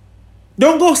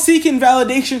 Don't go seeking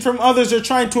validation from others or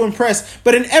trying to impress,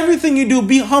 but in everything you do,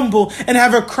 be humble and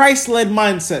have a Christ-led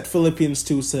mindset, Philippians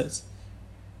 2 says.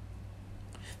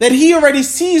 That He already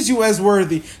sees you as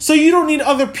worthy, so you don't need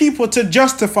other people to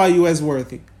justify you as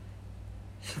worthy.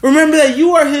 Remember that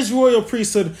you are His royal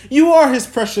priesthood. You are His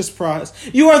precious prize.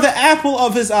 You are the apple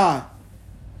of His eye.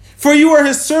 For you are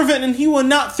His servant, and He will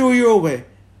not throw you away.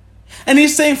 And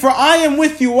He's saying, for I am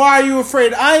with you. Why are you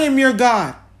afraid? I am your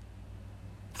God.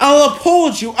 I will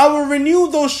uphold you. I will renew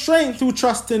those strength who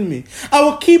trust in me. I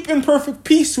will keep in perfect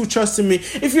peace who trust in me.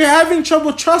 If you're having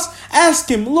trouble trust, ask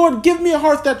Him, Lord, give me a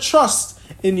heart that trusts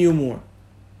in you more.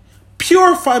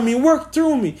 Purify me, work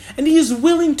through me. And He is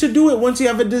willing to do it once you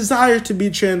have a desire to be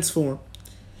transformed.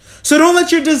 So don't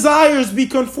let your desires be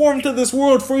conformed to this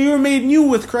world, for you are made new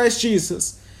with Christ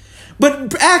Jesus.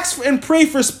 But ask and pray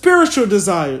for spiritual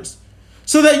desires,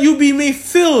 so that you be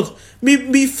filled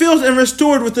and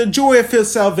restored with the joy of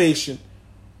His salvation.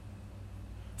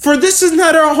 For this is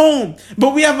not our home,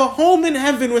 but we have a home in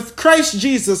heaven with Christ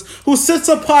Jesus, who sits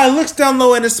up high, looks down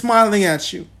low, and is smiling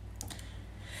at you.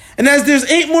 And as there's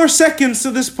 8 more seconds to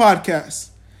this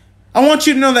podcast, I want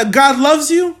you to know that God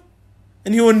loves you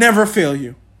and he will never fail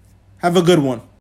you. Have a good one.